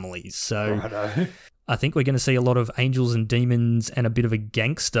crime families. So I think we're going to see a lot of angels and demons and a bit of a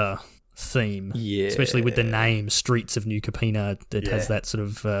gangster theme, especially with the name Streets of New Capena that has that sort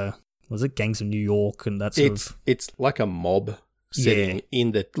of was it Gangs of New York and that sort of. It's like a mob setting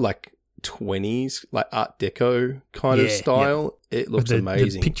in the like 20s, like Art Deco kind of style. It looks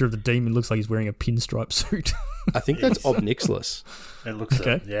amazing. The picture of the demon looks like he's wearing a pinstripe suit. I think that's Ob Nixilis. It looks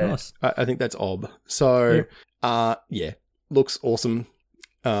nice. I think that's Ob. So looks awesome.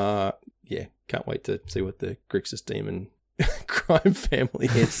 Can't wait to see what the Grixis demon crime family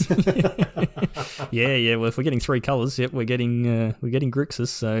is. Well, if we're getting 3 colours, we're getting Grixis,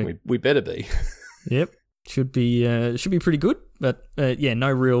 so we better be. Should be pretty good, but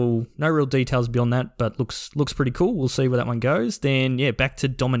no real details beyond that, but looks pretty cool. We'll see where that one goes. Then back to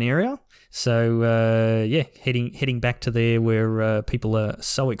Dominaria. So heading back to there where people are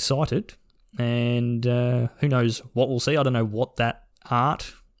so excited, and who knows what we'll see. I don't know what that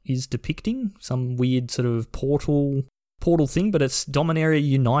art is depicting, some weird sort of portal thing, but it's Dominaria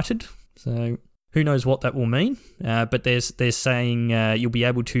United, so who knows what that will mean. But they're saying you'll be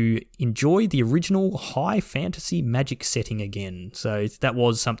able to enjoy the original high fantasy Magic setting again. So that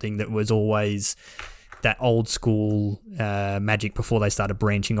was something that was always that old school Magic before they started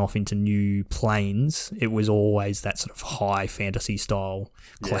branching off into new planes. It was always that sort of high fantasy style,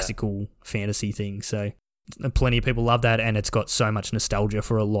 classical fantasy thing. So plenty of people love that, and it's got so much nostalgia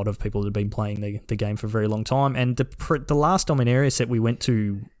for a lot of people that have been playing the game for a very long time. And the last Dominaria set we went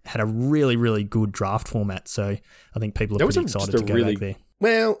to had a really, really good draft format, so I think people are pretty excited to go back there.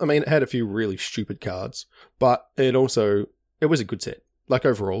 Well, I mean, it had a few really stupid cards, but it was a good set. Like,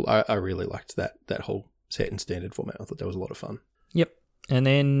 overall, I really liked that whole set in standard format. I thought that was a lot of fun. Yep. And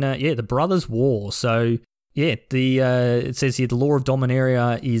then, the Brothers' War. So it says here the lore of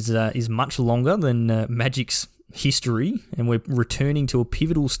Dominaria is much longer than Magic's history, and we're returning to a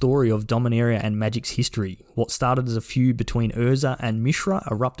pivotal story of Dominaria and Magic's history. What started as a feud between Urza and Mishra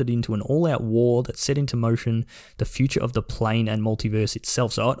erupted into an all-out war that set into motion the future of the plane and multiverse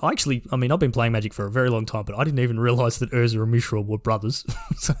itself. So I've been playing Magic for a very long time, but I didn't even realise that Urza and Mishra were brothers.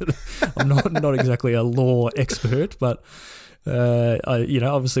 So I'm not exactly a lore expert, but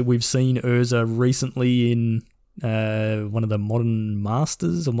obviously we've seen Urza recently in one of the Modern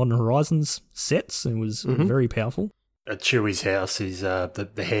Masters or Modern Horizons sets. It was very powerful. at Chewie's house, his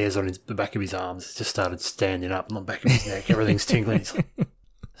the hairs on the back of his arms just started standing up on the back of his neck. Everything's tingling. He's like,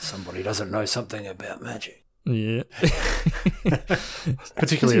 somebody doesn't know something about magic. Yeah.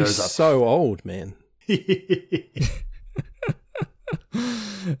 Particularly he's so old, man.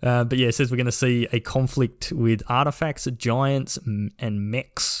 But yeah, it says we're going to see a conflict with artifacts, giants, and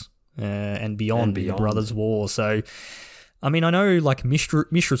mechs, and beyond the Brothers' War. So, I mean, I know like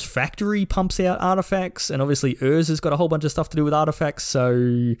Mishra's factory pumps out artifacts, and obviously Urza's got a whole bunch of stuff to do with artifacts. So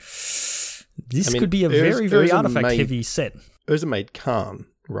this could be a very artifact-heavy set. Urza made Khan,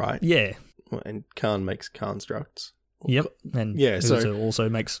 right? Yeah. And Khan makes constructs. Yep. And Urza also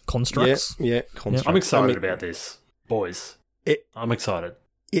makes constructs. Yeah, constructs. I'm excited about this, boys. I'm excited.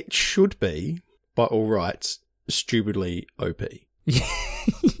 It should be, by all rights, stupidly OP.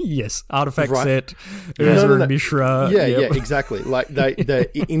 Yes, artifact set, Urza and Mishra. Yeah, exactly. Like they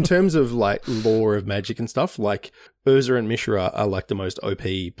in terms of like lore of magic and stuff, like Urza and Mishra are like the most OP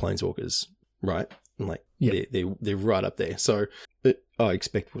planeswalkers, right? And like they're right up there. So I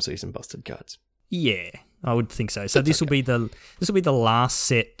expect we'll see some busted cards. Yeah, I would think so. So this will be the last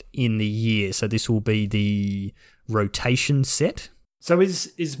set in the year. So this will be the rotation set. So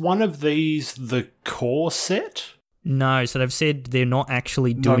is one of these the core set? No, so they've said they're not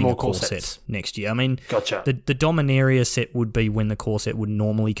actually doing a core set next year. I mean, gotcha. The Dominaria set would be when the core set would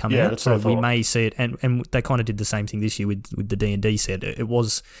normally come out. So we may see it, and they kind of did the same thing this year with the D&D set. It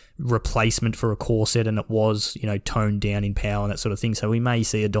was replacement for a core set, and it was, you know, toned down in power and that sort of thing. So we may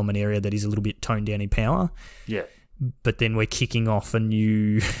see a Dominaria that is a little bit toned down in power. Yeah. But then we're kicking off a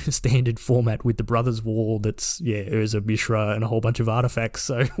new standard format with the Brothers' War that's, Urza, Mishra, and a whole bunch of artifacts.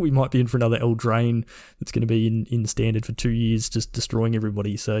 So we might be in for another Eldraine that's going to be in standard for 2 years, just destroying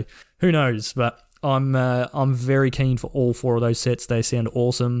everybody. So who knows? But I'm very keen for all four of those sets. They sound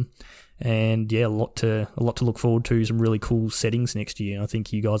awesome. And yeah, a lot to look forward to. Some really cool settings next year. I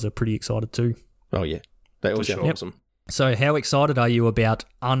think you guys are pretty excited too. Oh yeah, they all sound awesome. So how excited are you about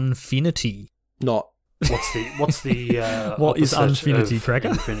Unfinity? Not. What's the what is Unfinity, Cracker?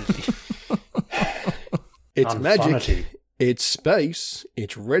 Infinity? It's magic. It's space.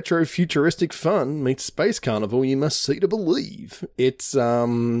 It's retro futuristic fun meets space carnival. You must see to believe. It's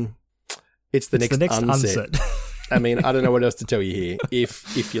the next unset. I mean, I don't know what else to tell you here.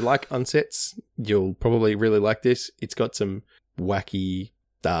 If you like unsets, you'll probably really like this. It's got some wacky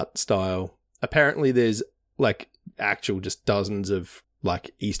art style. Apparently, there's like actual just dozens of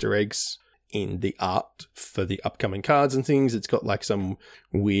like Easter eggs in the art for the upcoming cards and things. It's got like some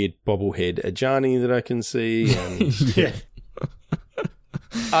weird bobblehead Ajani that I can see. And yeah.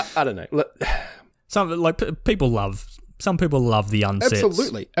 I don't know. Some people love the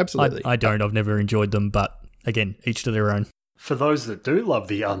unsets. Absolutely. I don't. I've never enjoyed them, but again, each to their own. For those that do love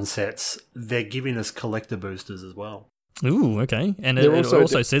the unsets, they're giving us collector boosters as well. Ooh, okay. And it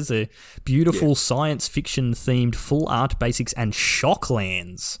also says there, beautiful science fiction themed full art basics and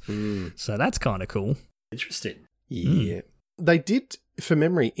Shocklands. So that's kind of cool. Interesting. Yeah. They did, for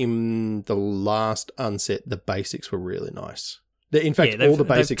memory, in the last unset, the basics were really nice. In fact, all the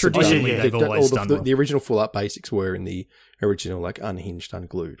basics they've always done the original full art basics were in the original, like unhinged,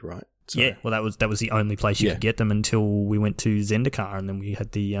 unglued, right? So, yeah, well, that was the only place you could get them until we went to Zendikar, and then we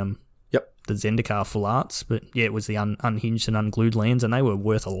had the Zendikar full arts. But yeah, it was the unhinged and unglued lands, and they were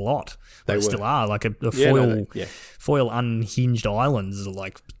worth a lot. They still are. Like a foil unhinged islands is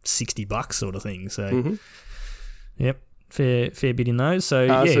like $60 sort of thing. So, yep, fair bit in those.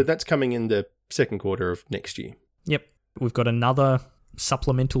 So so that's coming in the second quarter of next year. Yep. We've got another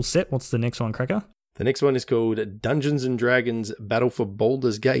supplemental set. What's the next one, Cracker? The next one is called Dungeons & Dragons Battle for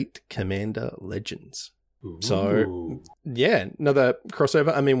Baldur's Gate Commander Legends. Ooh. So, yeah, another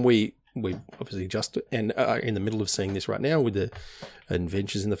crossover. I mean, we obviously just and are in the middle of seeing this right now with the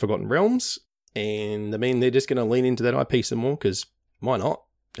Adventures in the Forgotten Realms. And, I mean, they're just going to lean into that IP some more because why not?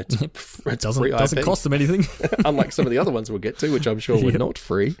 It doesn't cost them anything. Unlike some of the other ones we'll get to, which I'm sure were not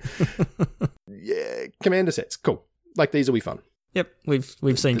free. Yeah, Commander sets. Cool. Like, these will be fun. Yep,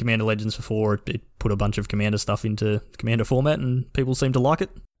 we've seen Commander Legends before. It put a bunch of Commander stuff into Commander format, and people seem to like it.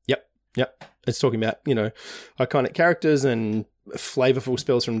 Yep. It's talking about, iconic characters and flavorful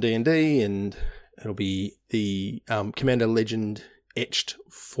spells from D&D, and it'll be the Commander Legend etched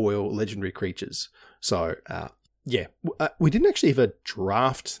foil legendary creatures. So, we didn't actually ever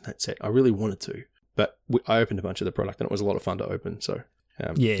draft that set. I really wanted to, but I opened a bunch of the product, and it was a lot of fun to open, so...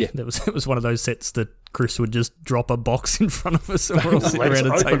 It was one of those sets that Chris would just drop a box in front of us and we're all sitting around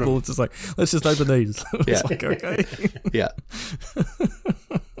a table. It's just like, let's just open these. It's like, okay. Yeah.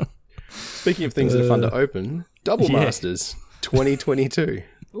 Speaking of things that are fun to open, Double Masters 2022.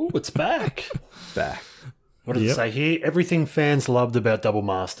 Oh, it's back. What does it say here? Everything fans loved about Double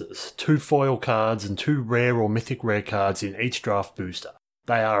Masters. 2 foil cards and 2 rare or mythic rare cards in each draft booster.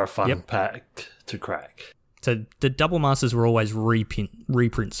 They are a fun pack to crack. So the Double Masters were always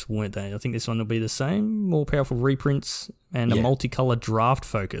reprints, weren't they? I think this one will be the same. More powerful reprints and a multicolour draft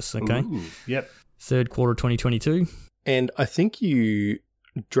focus, okay? Ooh, yep. Third quarter of 2022. And I think you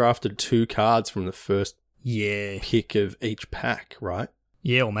drafted 2 cards from the first pick of each pack, right?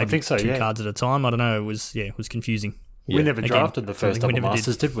 Yeah, or maybe I think so, 2 cards at a time. I don't know. It was confusing. We never drafted the first Double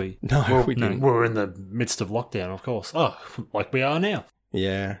Masters, did we? No, we didn't. We were in the midst of lockdown, of course. Oh, like we are now.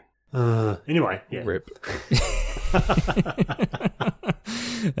 Yeah. Anyway, Rip.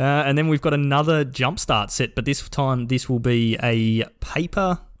 And then we've got another Jumpstart set, but this time this will be a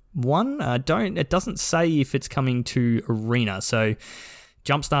paper one. It doesn't say if it's coming to Arena. So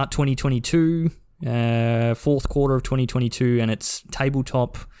Jumpstart 2022, fourth quarter of 2022, and it's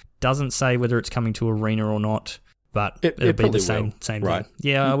tabletop. Doesn't say whether it's coming to Arena or not, but it'll be the same right. thing.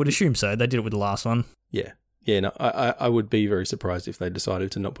 Yeah, I would assume so. They did it with the last one. Yeah. Yeah, no, I would be very surprised if they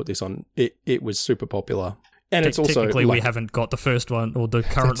decided to not put this on. It was super popular. And it's also... Technically, we haven't got the first one or the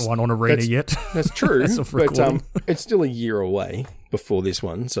current one on Arena yet. That's true, but it's still a year away before this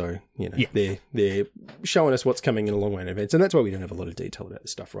one. So, they're showing us what's coming in a long way in advance. And that's why we don't have a lot of detail about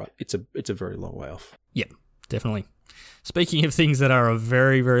this stuff, right? It's a very long way off. Yeah, definitely. Speaking of things that are a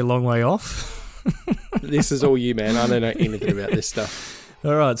very, very long way off... This is all you, man. I don't know anything about this stuff.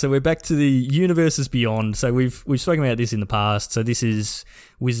 All right, so we're back to the Universes Beyond. So we've spoken about this in the past. So this is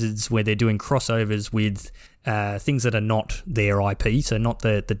Wizards where they're doing crossovers with things that are not their IP, so not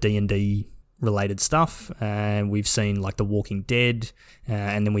the D&D related stuff. We've seen like The Walking Dead,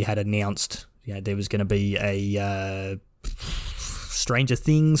 and then we had announced there was going to be a Stranger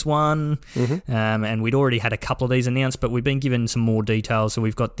Things one, and we'd already had a couple of these announced, but we've been given some more details. So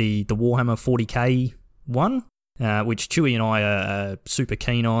we've got the Warhammer 40k one. Which Chewy and I are super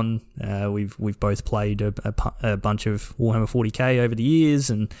keen on. We've both played a bunch of Warhammer 40k over the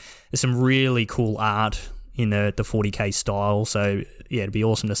years, and there's some really cool art in the 40k style. So yeah, it'd be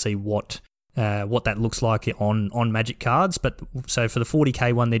awesome to see what that looks like on Magic cards. But so for the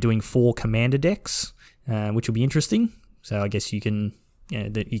 40k one, they're doing 4 commander decks, which will be interesting. So I guess you can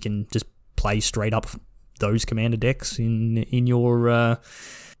just play straight up those commander decks in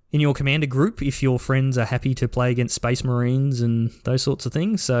your commander group if your friends are happy to play against Space Marines and those sorts of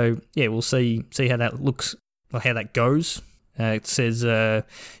things. So yeah, we'll see how that looks or how that goes. It says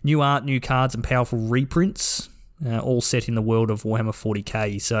new art, new cards, and powerful reprints, all set in the world of Warhammer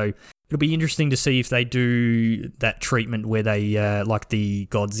 40k. So it'll be interesting to see if they do that treatment where they like the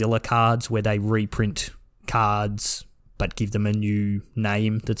Godzilla cards, where they reprint cards but give them a new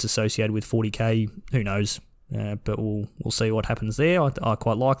name that's associated with 40k. Who knows? But we'll see what happens there. I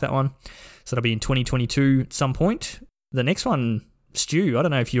quite like that one. So that'll be in 2022 at some point. The next one, Stu, I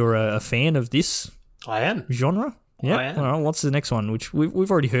don't know if you're a fan of this I am. genre. Yeah. I am. All right, what's the next one, which we've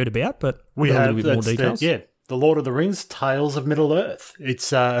already heard about, but we have have a little bit more details. The Lord of the Rings, Tales of Middle-earth.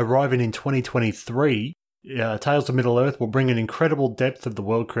 It's arriving in 2023. Tales of Middle-earth will bring an incredible depth of the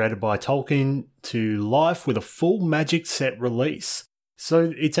world created by Tolkien to life with a full Magic set release.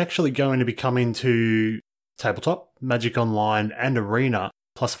 So it's actually going to be coming to Tabletop, Magic Online, and Arena,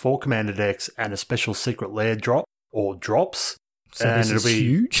 plus 4 commander decks and a special secret lair drop or drops. So and this is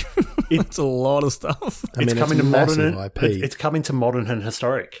huge. It's a lot of stuff. It's coming to modern. It's coming to modern and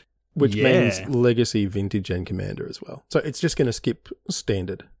historic, which means legacy, vintage, and commander as well. So it's just going to skip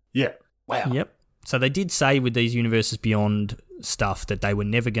standard. Yeah. Wow. Yep. So they did say with these Universes Beyond stuff that they were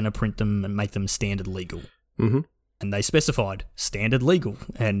never going to print them and make them standard legal. Mm-hmm. And they specified standard legal,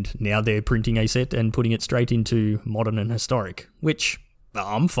 and now they're printing a set and putting it straight into modern and historic, which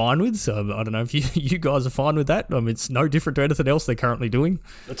I'm fine with. So I don't know if you guys are fine with that. I mean, it's no different to anything else they're currently doing.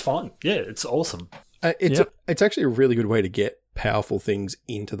 It's fine. Yeah, it's awesome. It's actually a really good way to get powerful things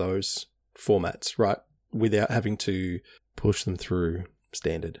into those formats, right? Without having to push them through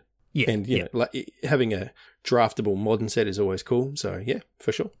standard. Yeah, and you know, like having a draftable modern set is always cool. So yeah,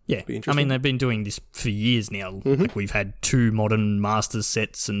 for sure. Yeah, I mean they've been doing this for years now. Mm-hmm. Like we've had 2 Modern Masters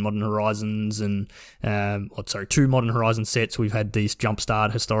sets and Modern Horizons, and 2 Modern Horizon sets. We've had these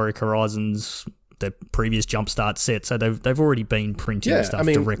Jumpstart Historic Horizons, the previous Jumpstart set. So they've already been printing stuff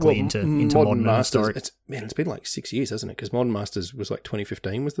directly into Modern Masters, and Historic. It's been like 6 years, hasn't it? Because Modern Masters was like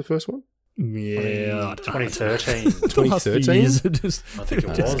 2015 was the first one. Yeah, 2013. 2013? I think it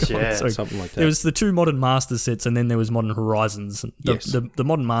was, so something like that. There was the 2 Modern Masters sets, and then there was Modern Horizons. The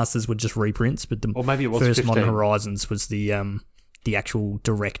Modern Masters were just reprints, but the first 15. Modern Horizons was the actual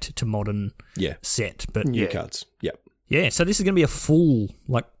direct to modern set. But new cards. Yeah, so this is going to be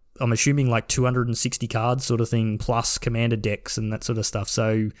a I'm assuming like 260 cards sort of thing, plus commander decks and that sort of stuff.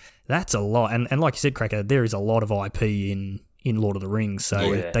 So that's a lot. And like you said, Cracker, there is a lot of IP in Lord of the Rings.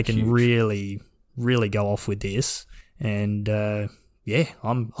 So they can really, really go off with this. And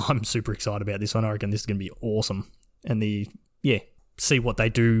I'm super excited about this one. I reckon this is going to be awesome. And see what they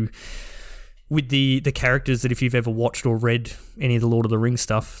do with the characters that if you've ever watched or read any of the Lord of the Rings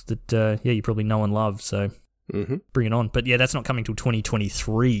stuff that, you probably know and love. So bring it on. But yeah, that's not coming till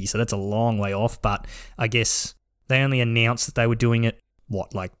 2023, so that's a long way off. But I guess they only announced that they were doing it,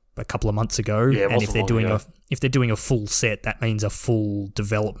 like a couple of months ago. Yeah, and if they're doing a full set, that means a full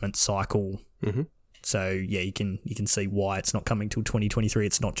development cycle. Mm-hmm. So yeah, you can see why it's not coming till 2023.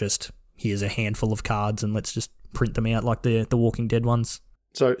 It's not just here's a handful of cards and let's just print them out like the Walking Dead ones.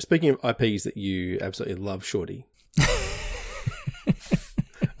 So speaking of IPs that you absolutely love, Shorty,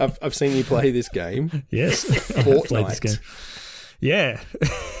 I've seen you play this game. Yes, Fortnite. Played this game. Yeah,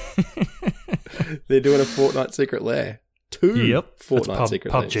 they're doing a Fortnite Secret Lair. 2 Fortnite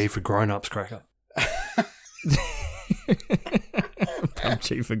Secret Lairs. PUBG for grown-ups, Cracker.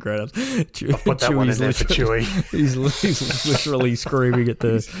 PUBG for grown-ups. I've put that one in there for Chewy. He's literally screaming at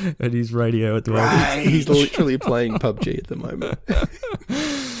his radio at the moment. He's literally playing PUBG at the moment.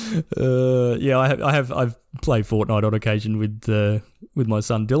 I've played Fortnite on occasion with my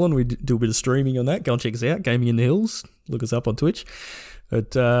son Dylan. We do a bit of streaming on that. Go and check us out, Gaming in the Hills. Look us up on Twitch.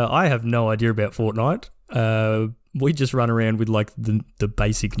 But I have no idea about Fortnite. We just run around with like the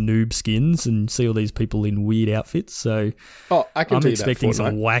basic noob skins and see all these people in weird outfits. So I'm expecting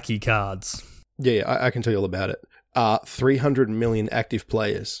some wacky cards. Yeah, I can tell you all about it. 300 million active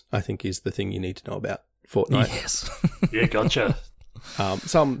players, I think, is the thing you need to know about Fortnite. Yes. Yeah, gotcha.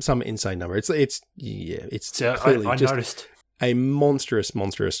 Some insane number. It's clearly I just noticed a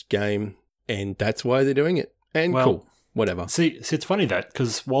monstrous game, and that's why they're doing it. And cool, whatever. See, it's funny that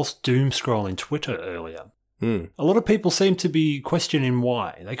because whilst doom scrolling Twitter earlier, a lot of people seem to be questioning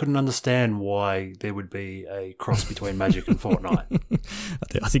why. They couldn't understand why there would be a cross between Magic and Fortnite.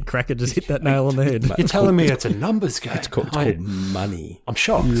 I think Cracker just hit that nail on the head. You're telling me it's a numbers game? It's called money. I'm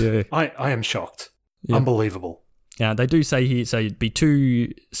shocked. Yeah. I am shocked. Yeah. Unbelievable. Yeah, they do say here, so it'd be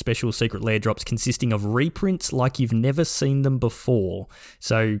 2 special secret lair drops consisting of reprints like you've never seen them before.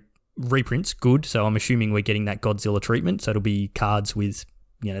 So reprints, good. So I'm assuming we're getting that Godzilla treatment. So it'll be cards with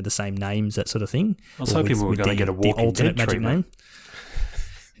the same names, that sort of thing. I was hoping we were going to get a Walking Dead treatment.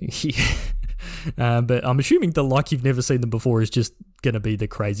 Yeah. But I'm assuming the like you've never seen them before is just going to be the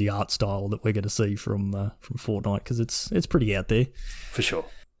crazy art style that we're going to see from Fortnite because it's pretty out there. For sure.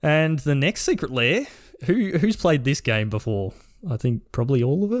 And the next secret lair, who's played this game before? I think probably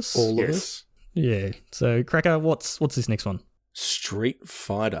all of us. All of us. Yeah. So Cracker, what's this next one? Street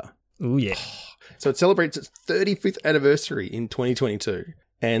Fighter. Oh yeah. So it celebrates its 35th anniversary in 2022.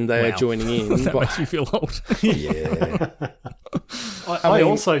 And they are joining in. That makes you feel old. Yeah. I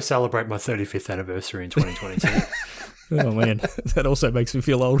also celebrate my 35th anniversary in 2022. Oh, man. That also makes me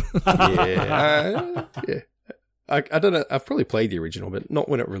feel old. Yeah. I don't know. I've probably played the original, but not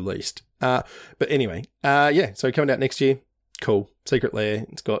when it released. But anyway, so coming out next year. Cool. Secret Lair.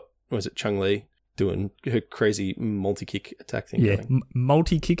 It's got, Chun-Li doing her crazy multi-kick attack thing. Yeah.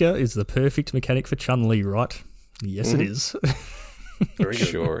 Multi-kicker is the perfect mechanic for Chun-Li, right? Yes, it is. Very good.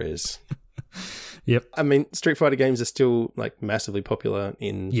 Sure is. Yep. I mean, Street Fighter games are still like massively popular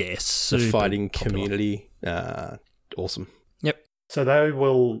in the fighting community. Awesome. Yep. So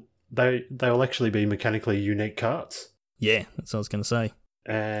they'll actually be mechanically unique cards. Yeah, that's what I was going to say.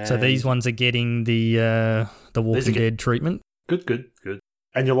 So these ones are getting the Walking Dead treatment. Good.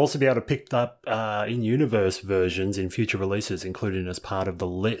 And you'll also be able to pick up in-universe versions in future releases, including as part of the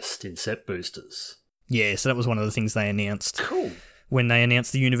list in set boosters. Yeah, so that was one of the things they announced. Cool. When they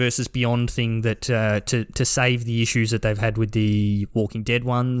announced the Universes Beyond thing, that to save the issues that they've had with the Walking Dead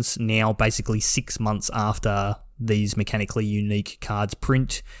ones, now basically 6 months after these mechanically unique cards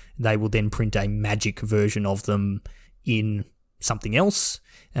print, they will then print a Magic version of them in something else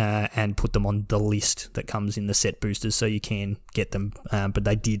and put them on the list that comes in the set boosters so you can get them. But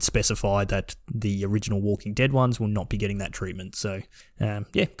they did specify that the original Walking Dead ones will not be getting that treatment. So,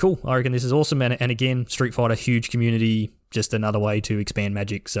 cool. I reckon this is awesome. And again, Street Fighter, huge community, just another way to expand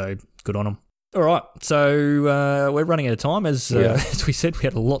Magic. So, good on them. All right. So, we're running out of time. As we said, we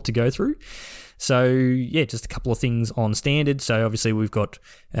had a lot to go through. So, just a couple of things on Standard. So, obviously, we've got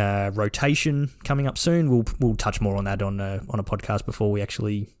rotation coming up soon. We'll touch more on that on a podcast before we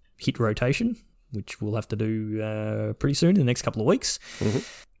actually hit rotation, which we'll have to do pretty soon in the next couple of weeks.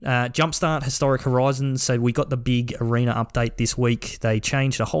 Mm-hmm. Jumpstart Historic Horizons. So, we got the big arena update this week. They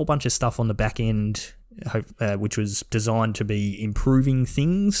changed a whole bunch of stuff on the back end which was designed to be improving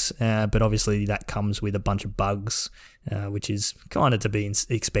things, but obviously that comes with a bunch of bugs, which is kind of to be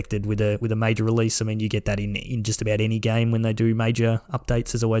expected with a major release. I mean, you get that in just about any game when they do major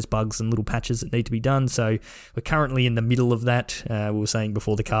updates. There's always bugs and little patches that need to be done. So we're currently in the middle of that. We were saying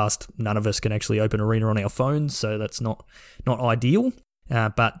before the cast, none of us can actually open Arena on our phones, so that's not ideal.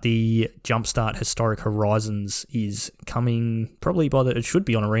 But the Jumpstart Historic Horizons is coming probably it should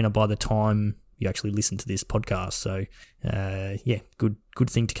be on Arena by the time you actually listen to this podcast. So, good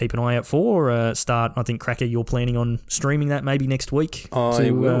thing to keep an eye out for. I think, Cracker, you're planning on streaming that maybe next week. I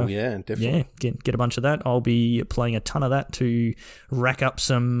will, yeah, definitely. Yeah, get a bunch of that. I'll be playing a ton of that to rack up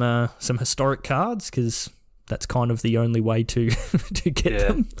some historic cards, because that's kind of the only way to get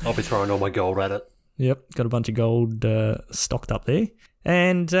them. I'll be throwing all my gold at it. Yep, got a bunch of gold stocked up there.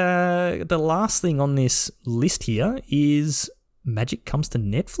 And the last thing on this list here is Magic comes to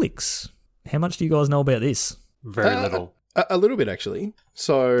Netflix. How much do you guys know about this? Very little. A little bit, actually.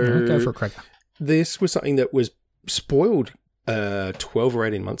 So go for a cracker. This was something that was spoiled 12 or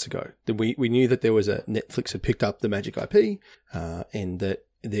 18 months ago. We knew that there was Netflix had picked up the Magic IP, and that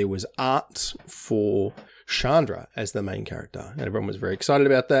there was art for Chandra as the main character, and everyone was very excited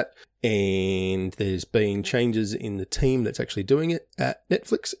about that. And there's been changes in the team that's actually doing it at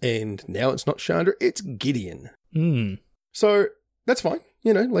Netflix, and now it's not Chandra, it's Gideon. So that's fine.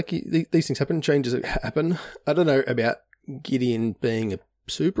 You know, like these things happen, changes happen. I don't know about Gideon being a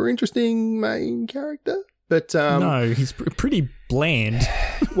super interesting main character, but no, he's pretty bland.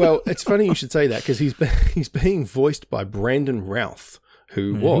 Well, it's funny you should say that, because he's being voiced by Brandon Routh,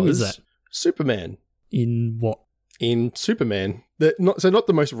 who was Superman. In what? In Superman. Not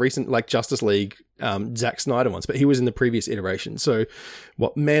the most recent, like, Justice League, Zack Snyder ones, but he was in the previous iteration. So,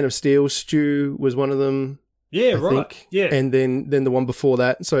 Man of Steel, Stu was one of them. Yeah, I think. Yeah. And then the one before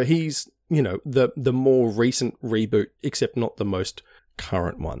that. So he's, the more recent reboot, except not the most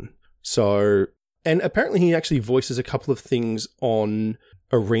current one. So, and apparently he actually voices a couple of things on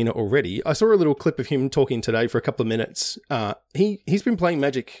Arena already. I saw a little clip of him talking today for a couple of minutes. He's been playing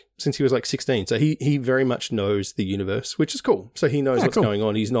Magic since he was like 16, so he very much knows the universe, which is cool. So he knows what's going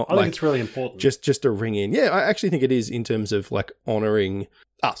on. He's not I think it's really important. Just a ring in. Yeah, I actually think it is, in terms of like honoring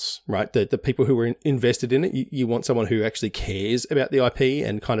us, right? The people who were invested in it. You want someone who actually cares about the IP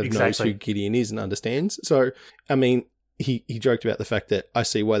and kind of knows who Gideon is and understands. So, I mean, he joked about the fact that I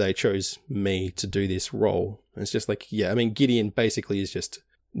see why they chose me to do this role. And it's just like, yeah, I mean, Gideon basically is just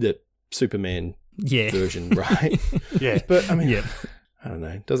the Superman version, right? Yeah. But I mean, I don't know.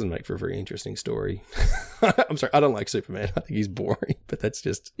 It doesn't make for a very interesting story. I'm sorry, I don't like Superman. I think he's boring, but that's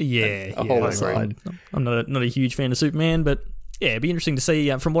just a whole aside. I'm not a huge fan of Superman, but yeah, it'd be interesting to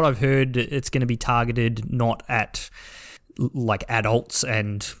see. From what I've heard, it's going to be targeted not at like adults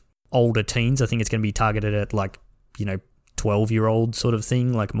and older teens. I think it's going to be targeted at 12-year-old sort of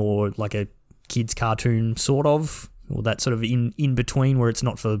thing, like more like a kids cartoon sort of, or that sort of in between where it's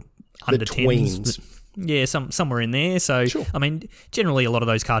not for under 10s. Yeah, somewhere in there. So, sure. I mean, generally a lot of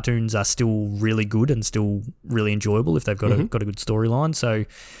those cartoons are still really good and still really enjoyable if they've got a good storyline. So,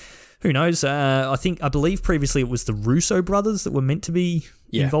 who knows? I believe previously it was the Russo brothers that were meant to be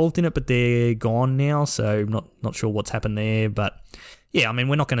involved in it, but they're gone now. So, not sure what's happened there. But yeah, I mean,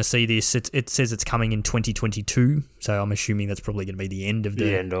 we're not going to see this. It says it's coming in 2022, so I'm assuming that's probably going to be the end of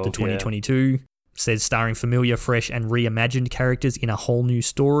the 2022. Yeah. Says starring familiar, fresh, and reimagined characters in a whole new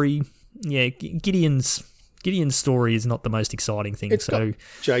story. Yeah, Gideon's story is not the most exciting thing. It's got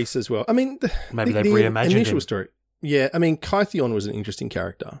Jace as well. I mean, maybe they've reimagined initial story. Yeah, I mean, Kytheon was an interesting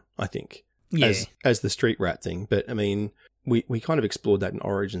character, I think, as the street rat thing. But I mean, we kind of explored that in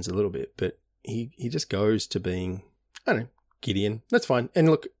Origins a little bit. But he just goes to being, I don't know, Gideon. That's fine. And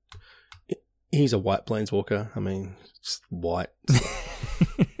look, he's a white planeswalker. I mean, just white.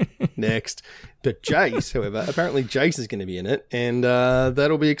 Next. But Jace, however, apparently Jace is going to be in it, and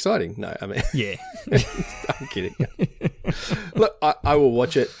that'll be exciting. No, I mean... Yeah. I'm kidding. Look, I will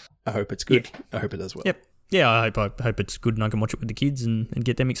watch it. I hope it's good. Yeah. I hope it does well. Yep. Yeah, I hope it's good and I can watch it with the kids and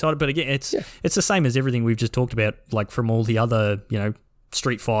get them excited. But again, it's the same as everything we've just talked about, like from all the other,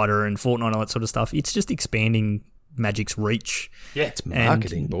 Street Fighter and Fortnite and all that sort of stuff. It's just expanding Magic's reach. Yeah, it's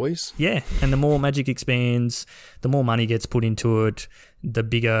marketing, boys. Yeah, and the more Magic expands, the more money gets put into it, the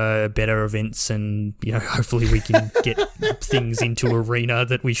bigger, better events, and hopefully we can get things into Arena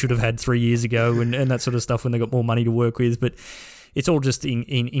that we should have had 3 years ago and that sort of stuff when they got more money to work with. But it's all just in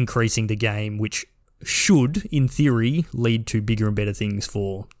increasing the game, which should, in theory, lead to bigger and better things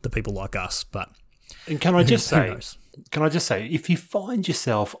for the people like us. But and can I just say, if you find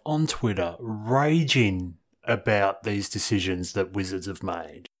yourself on Twitter raging about these decisions that Wizards have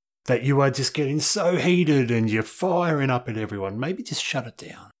made, that you are just getting so heated and you're firing up at everyone, maybe just shut it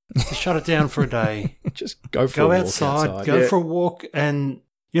down. Just shut it down for a day. Just go for a walk outside. Go for a walk. And,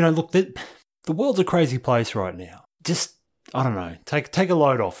 look, the world's a crazy place right now. Just, I don't know, take a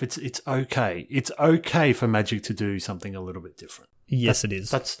load off. It's okay. It's okay for Magic to do something a little bit different. Yes, it is.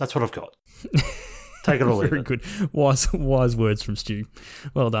 That's what I've got. Take it or leave Very it. good. Wise words from Stu.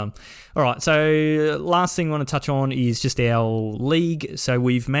 Well done. All right, so last thing I want to touch on is just our league. So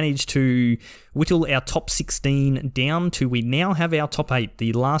we've managed to whittle our top 16 down to we now have our top 8.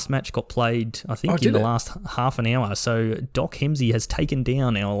 The last match got played, I think, in the last half an hour. So Doc Hemsey has taken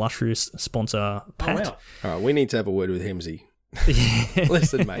down our illustrious sponsor, Pat. Oh, wow. All right, we need to have a word with Hemsey.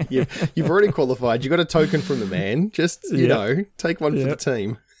 Listen, mate, you've already qualified. You got a token from the man. Just, take one for the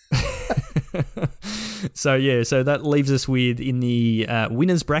team. So that leaves us with in the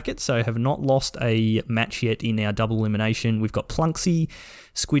winners bracket. So have not lost a match yet in our double elimination. We've got Plunksy,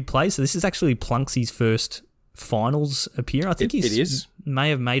 Squid Play. So this is actually Plunksy's first finals appear. I think it is. May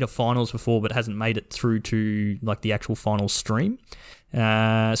have made a finals before, but hasn't made it through to like the actual finals stream.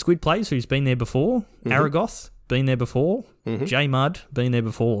 Squid Plays, who's been there before. Aragoth, been there before. J Mud, been there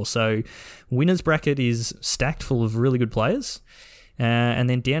before. So winners bracket is stacked full of really good players. And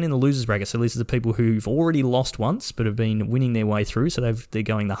then down in the losers bracket, so these are the people who've already lost once but have been winning their way through, so they're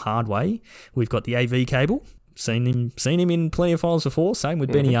going the hard way. We've got the AV Cable, seen him in plenty of finals before, same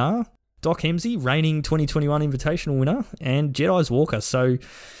with Benny R. Doc Hemsey, reigning 2021 Invitational winner, and Jedi's Walker. So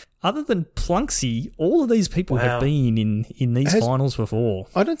other than Plunksy, all of these people have been in these finals before.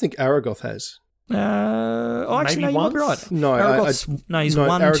 I don't think Aragoth has. Actually, no, you might be right. No, he's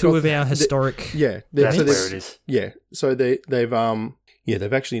won 2 of our historic. That's where it is. Yeah, so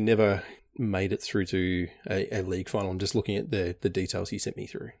they've actually never made it through to a league final. I'm just looking at the details he sent me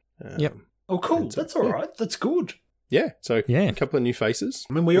through. Yep. Oh, cool. That's all right. That's good. Yeah. So a couple of new faces.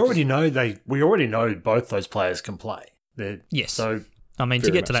 I mean, we already know both those players can play. Yes. So I mean,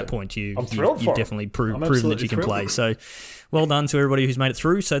 to get to that point, you've definitely proven that you can play. For so well done to everybody who's made it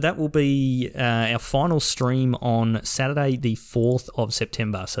through. So that will be our final stream on Saturday, the 4th of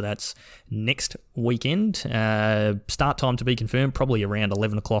September. So that's next weekend. Start time to be confirmed, probably around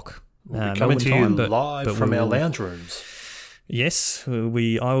 11 o'clock. We'll be coming to you live from our lounge rooms. Yes, I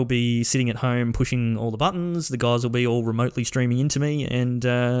will be sitting at home pushing all the buttons. The guys will be all remotely streaming into me, and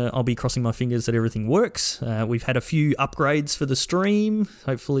I'll be crossing my fingers that everything works. We've had a few upgrades for the stream.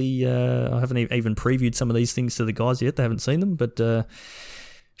 Hopefully, I haven't even previewed some of these things to the guys yet. They haven't seen them, but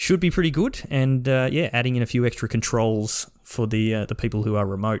should be pretty good. And adding in a few extra controls for the people who are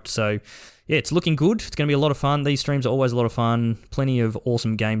remote. So yeah, it's looking good. It's going to be a lot of fun. These streams are always a lot of fun. Plenty of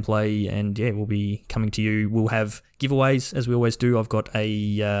awesome gameplay, and we'll be coming to you. We'll have giveaways as we always do. I've got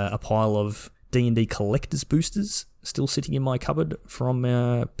a pile of D&D collector's boosters still sitting in my cupboard from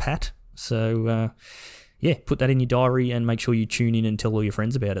Pat. So put that in your diary and make sure you tune in and tell all your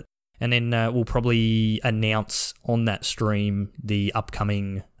friends about it. And then we'll probably announce on that stream the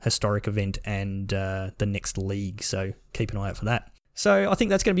upcoming historic event and the next league. So keep an eye out for that. So I think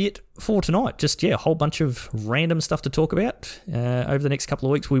that's going to be it for tonight. Just, a whole bunch of random stuff to talk about. Over the next couple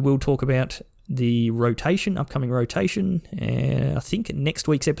of weeks, we will talk about the upcoming rotation. I think next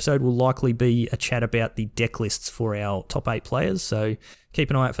week's episode will likely be a chat about the deck lists for our top 8 players. So keep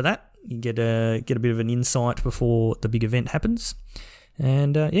an eye out for that. You get a bit of an insight before the big event happens.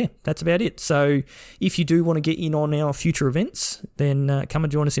 And that's about it. So if you do want to get in on our future events, then come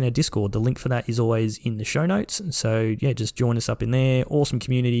and join us in our Discord. The link for that is always in the show notes. So just join us up in there. Awesome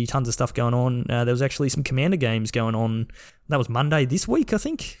community, tons of stuff going on. There was actually some Commander games going on. That was Monday this week, I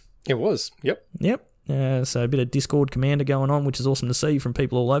think. It was. Yep. So a bit of Discord Commander going on, which is awesome to see from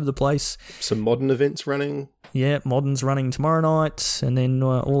people all over the place. Some modern events running. Yeah, Modern's running tomorrow night, and then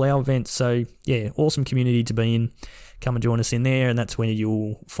all our events. So awesome community to be in. Come and join us in there, and that's when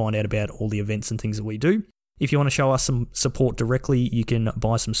you'll find out about all the events and things that we do. If you want to show us some support directly, you can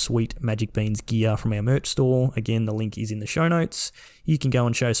buy some sweet Magic Beans gear from our merch store. Again, the link is in the show notes. You can go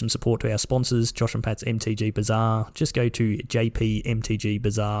and show some support to our sponsors, Josh and Pat's MTG Bazaar. Just go to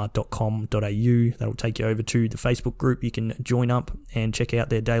jpmtgbazaar.com.au. That'll take you over to the Facebook group. You can join up and check out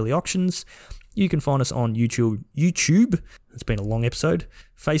their daily auctions. You can find us on YouTube. It's been a long episode.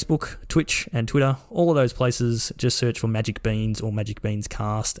 Facebook, Twitch, and Twitter. All of those places. Just search for Magic Beans or Magic Beans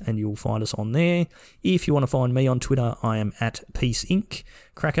Cast, and you'll find us on there. If you want to find me on Twitter, I am at Peace Inc.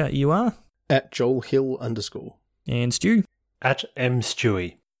 Cracker, you are? At Joel Hill _. And Stu? At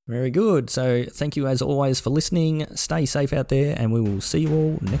mstewie. Very good. So thank you as always for listening. Stay safe out there, and we will see you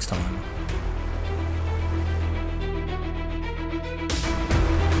all next time.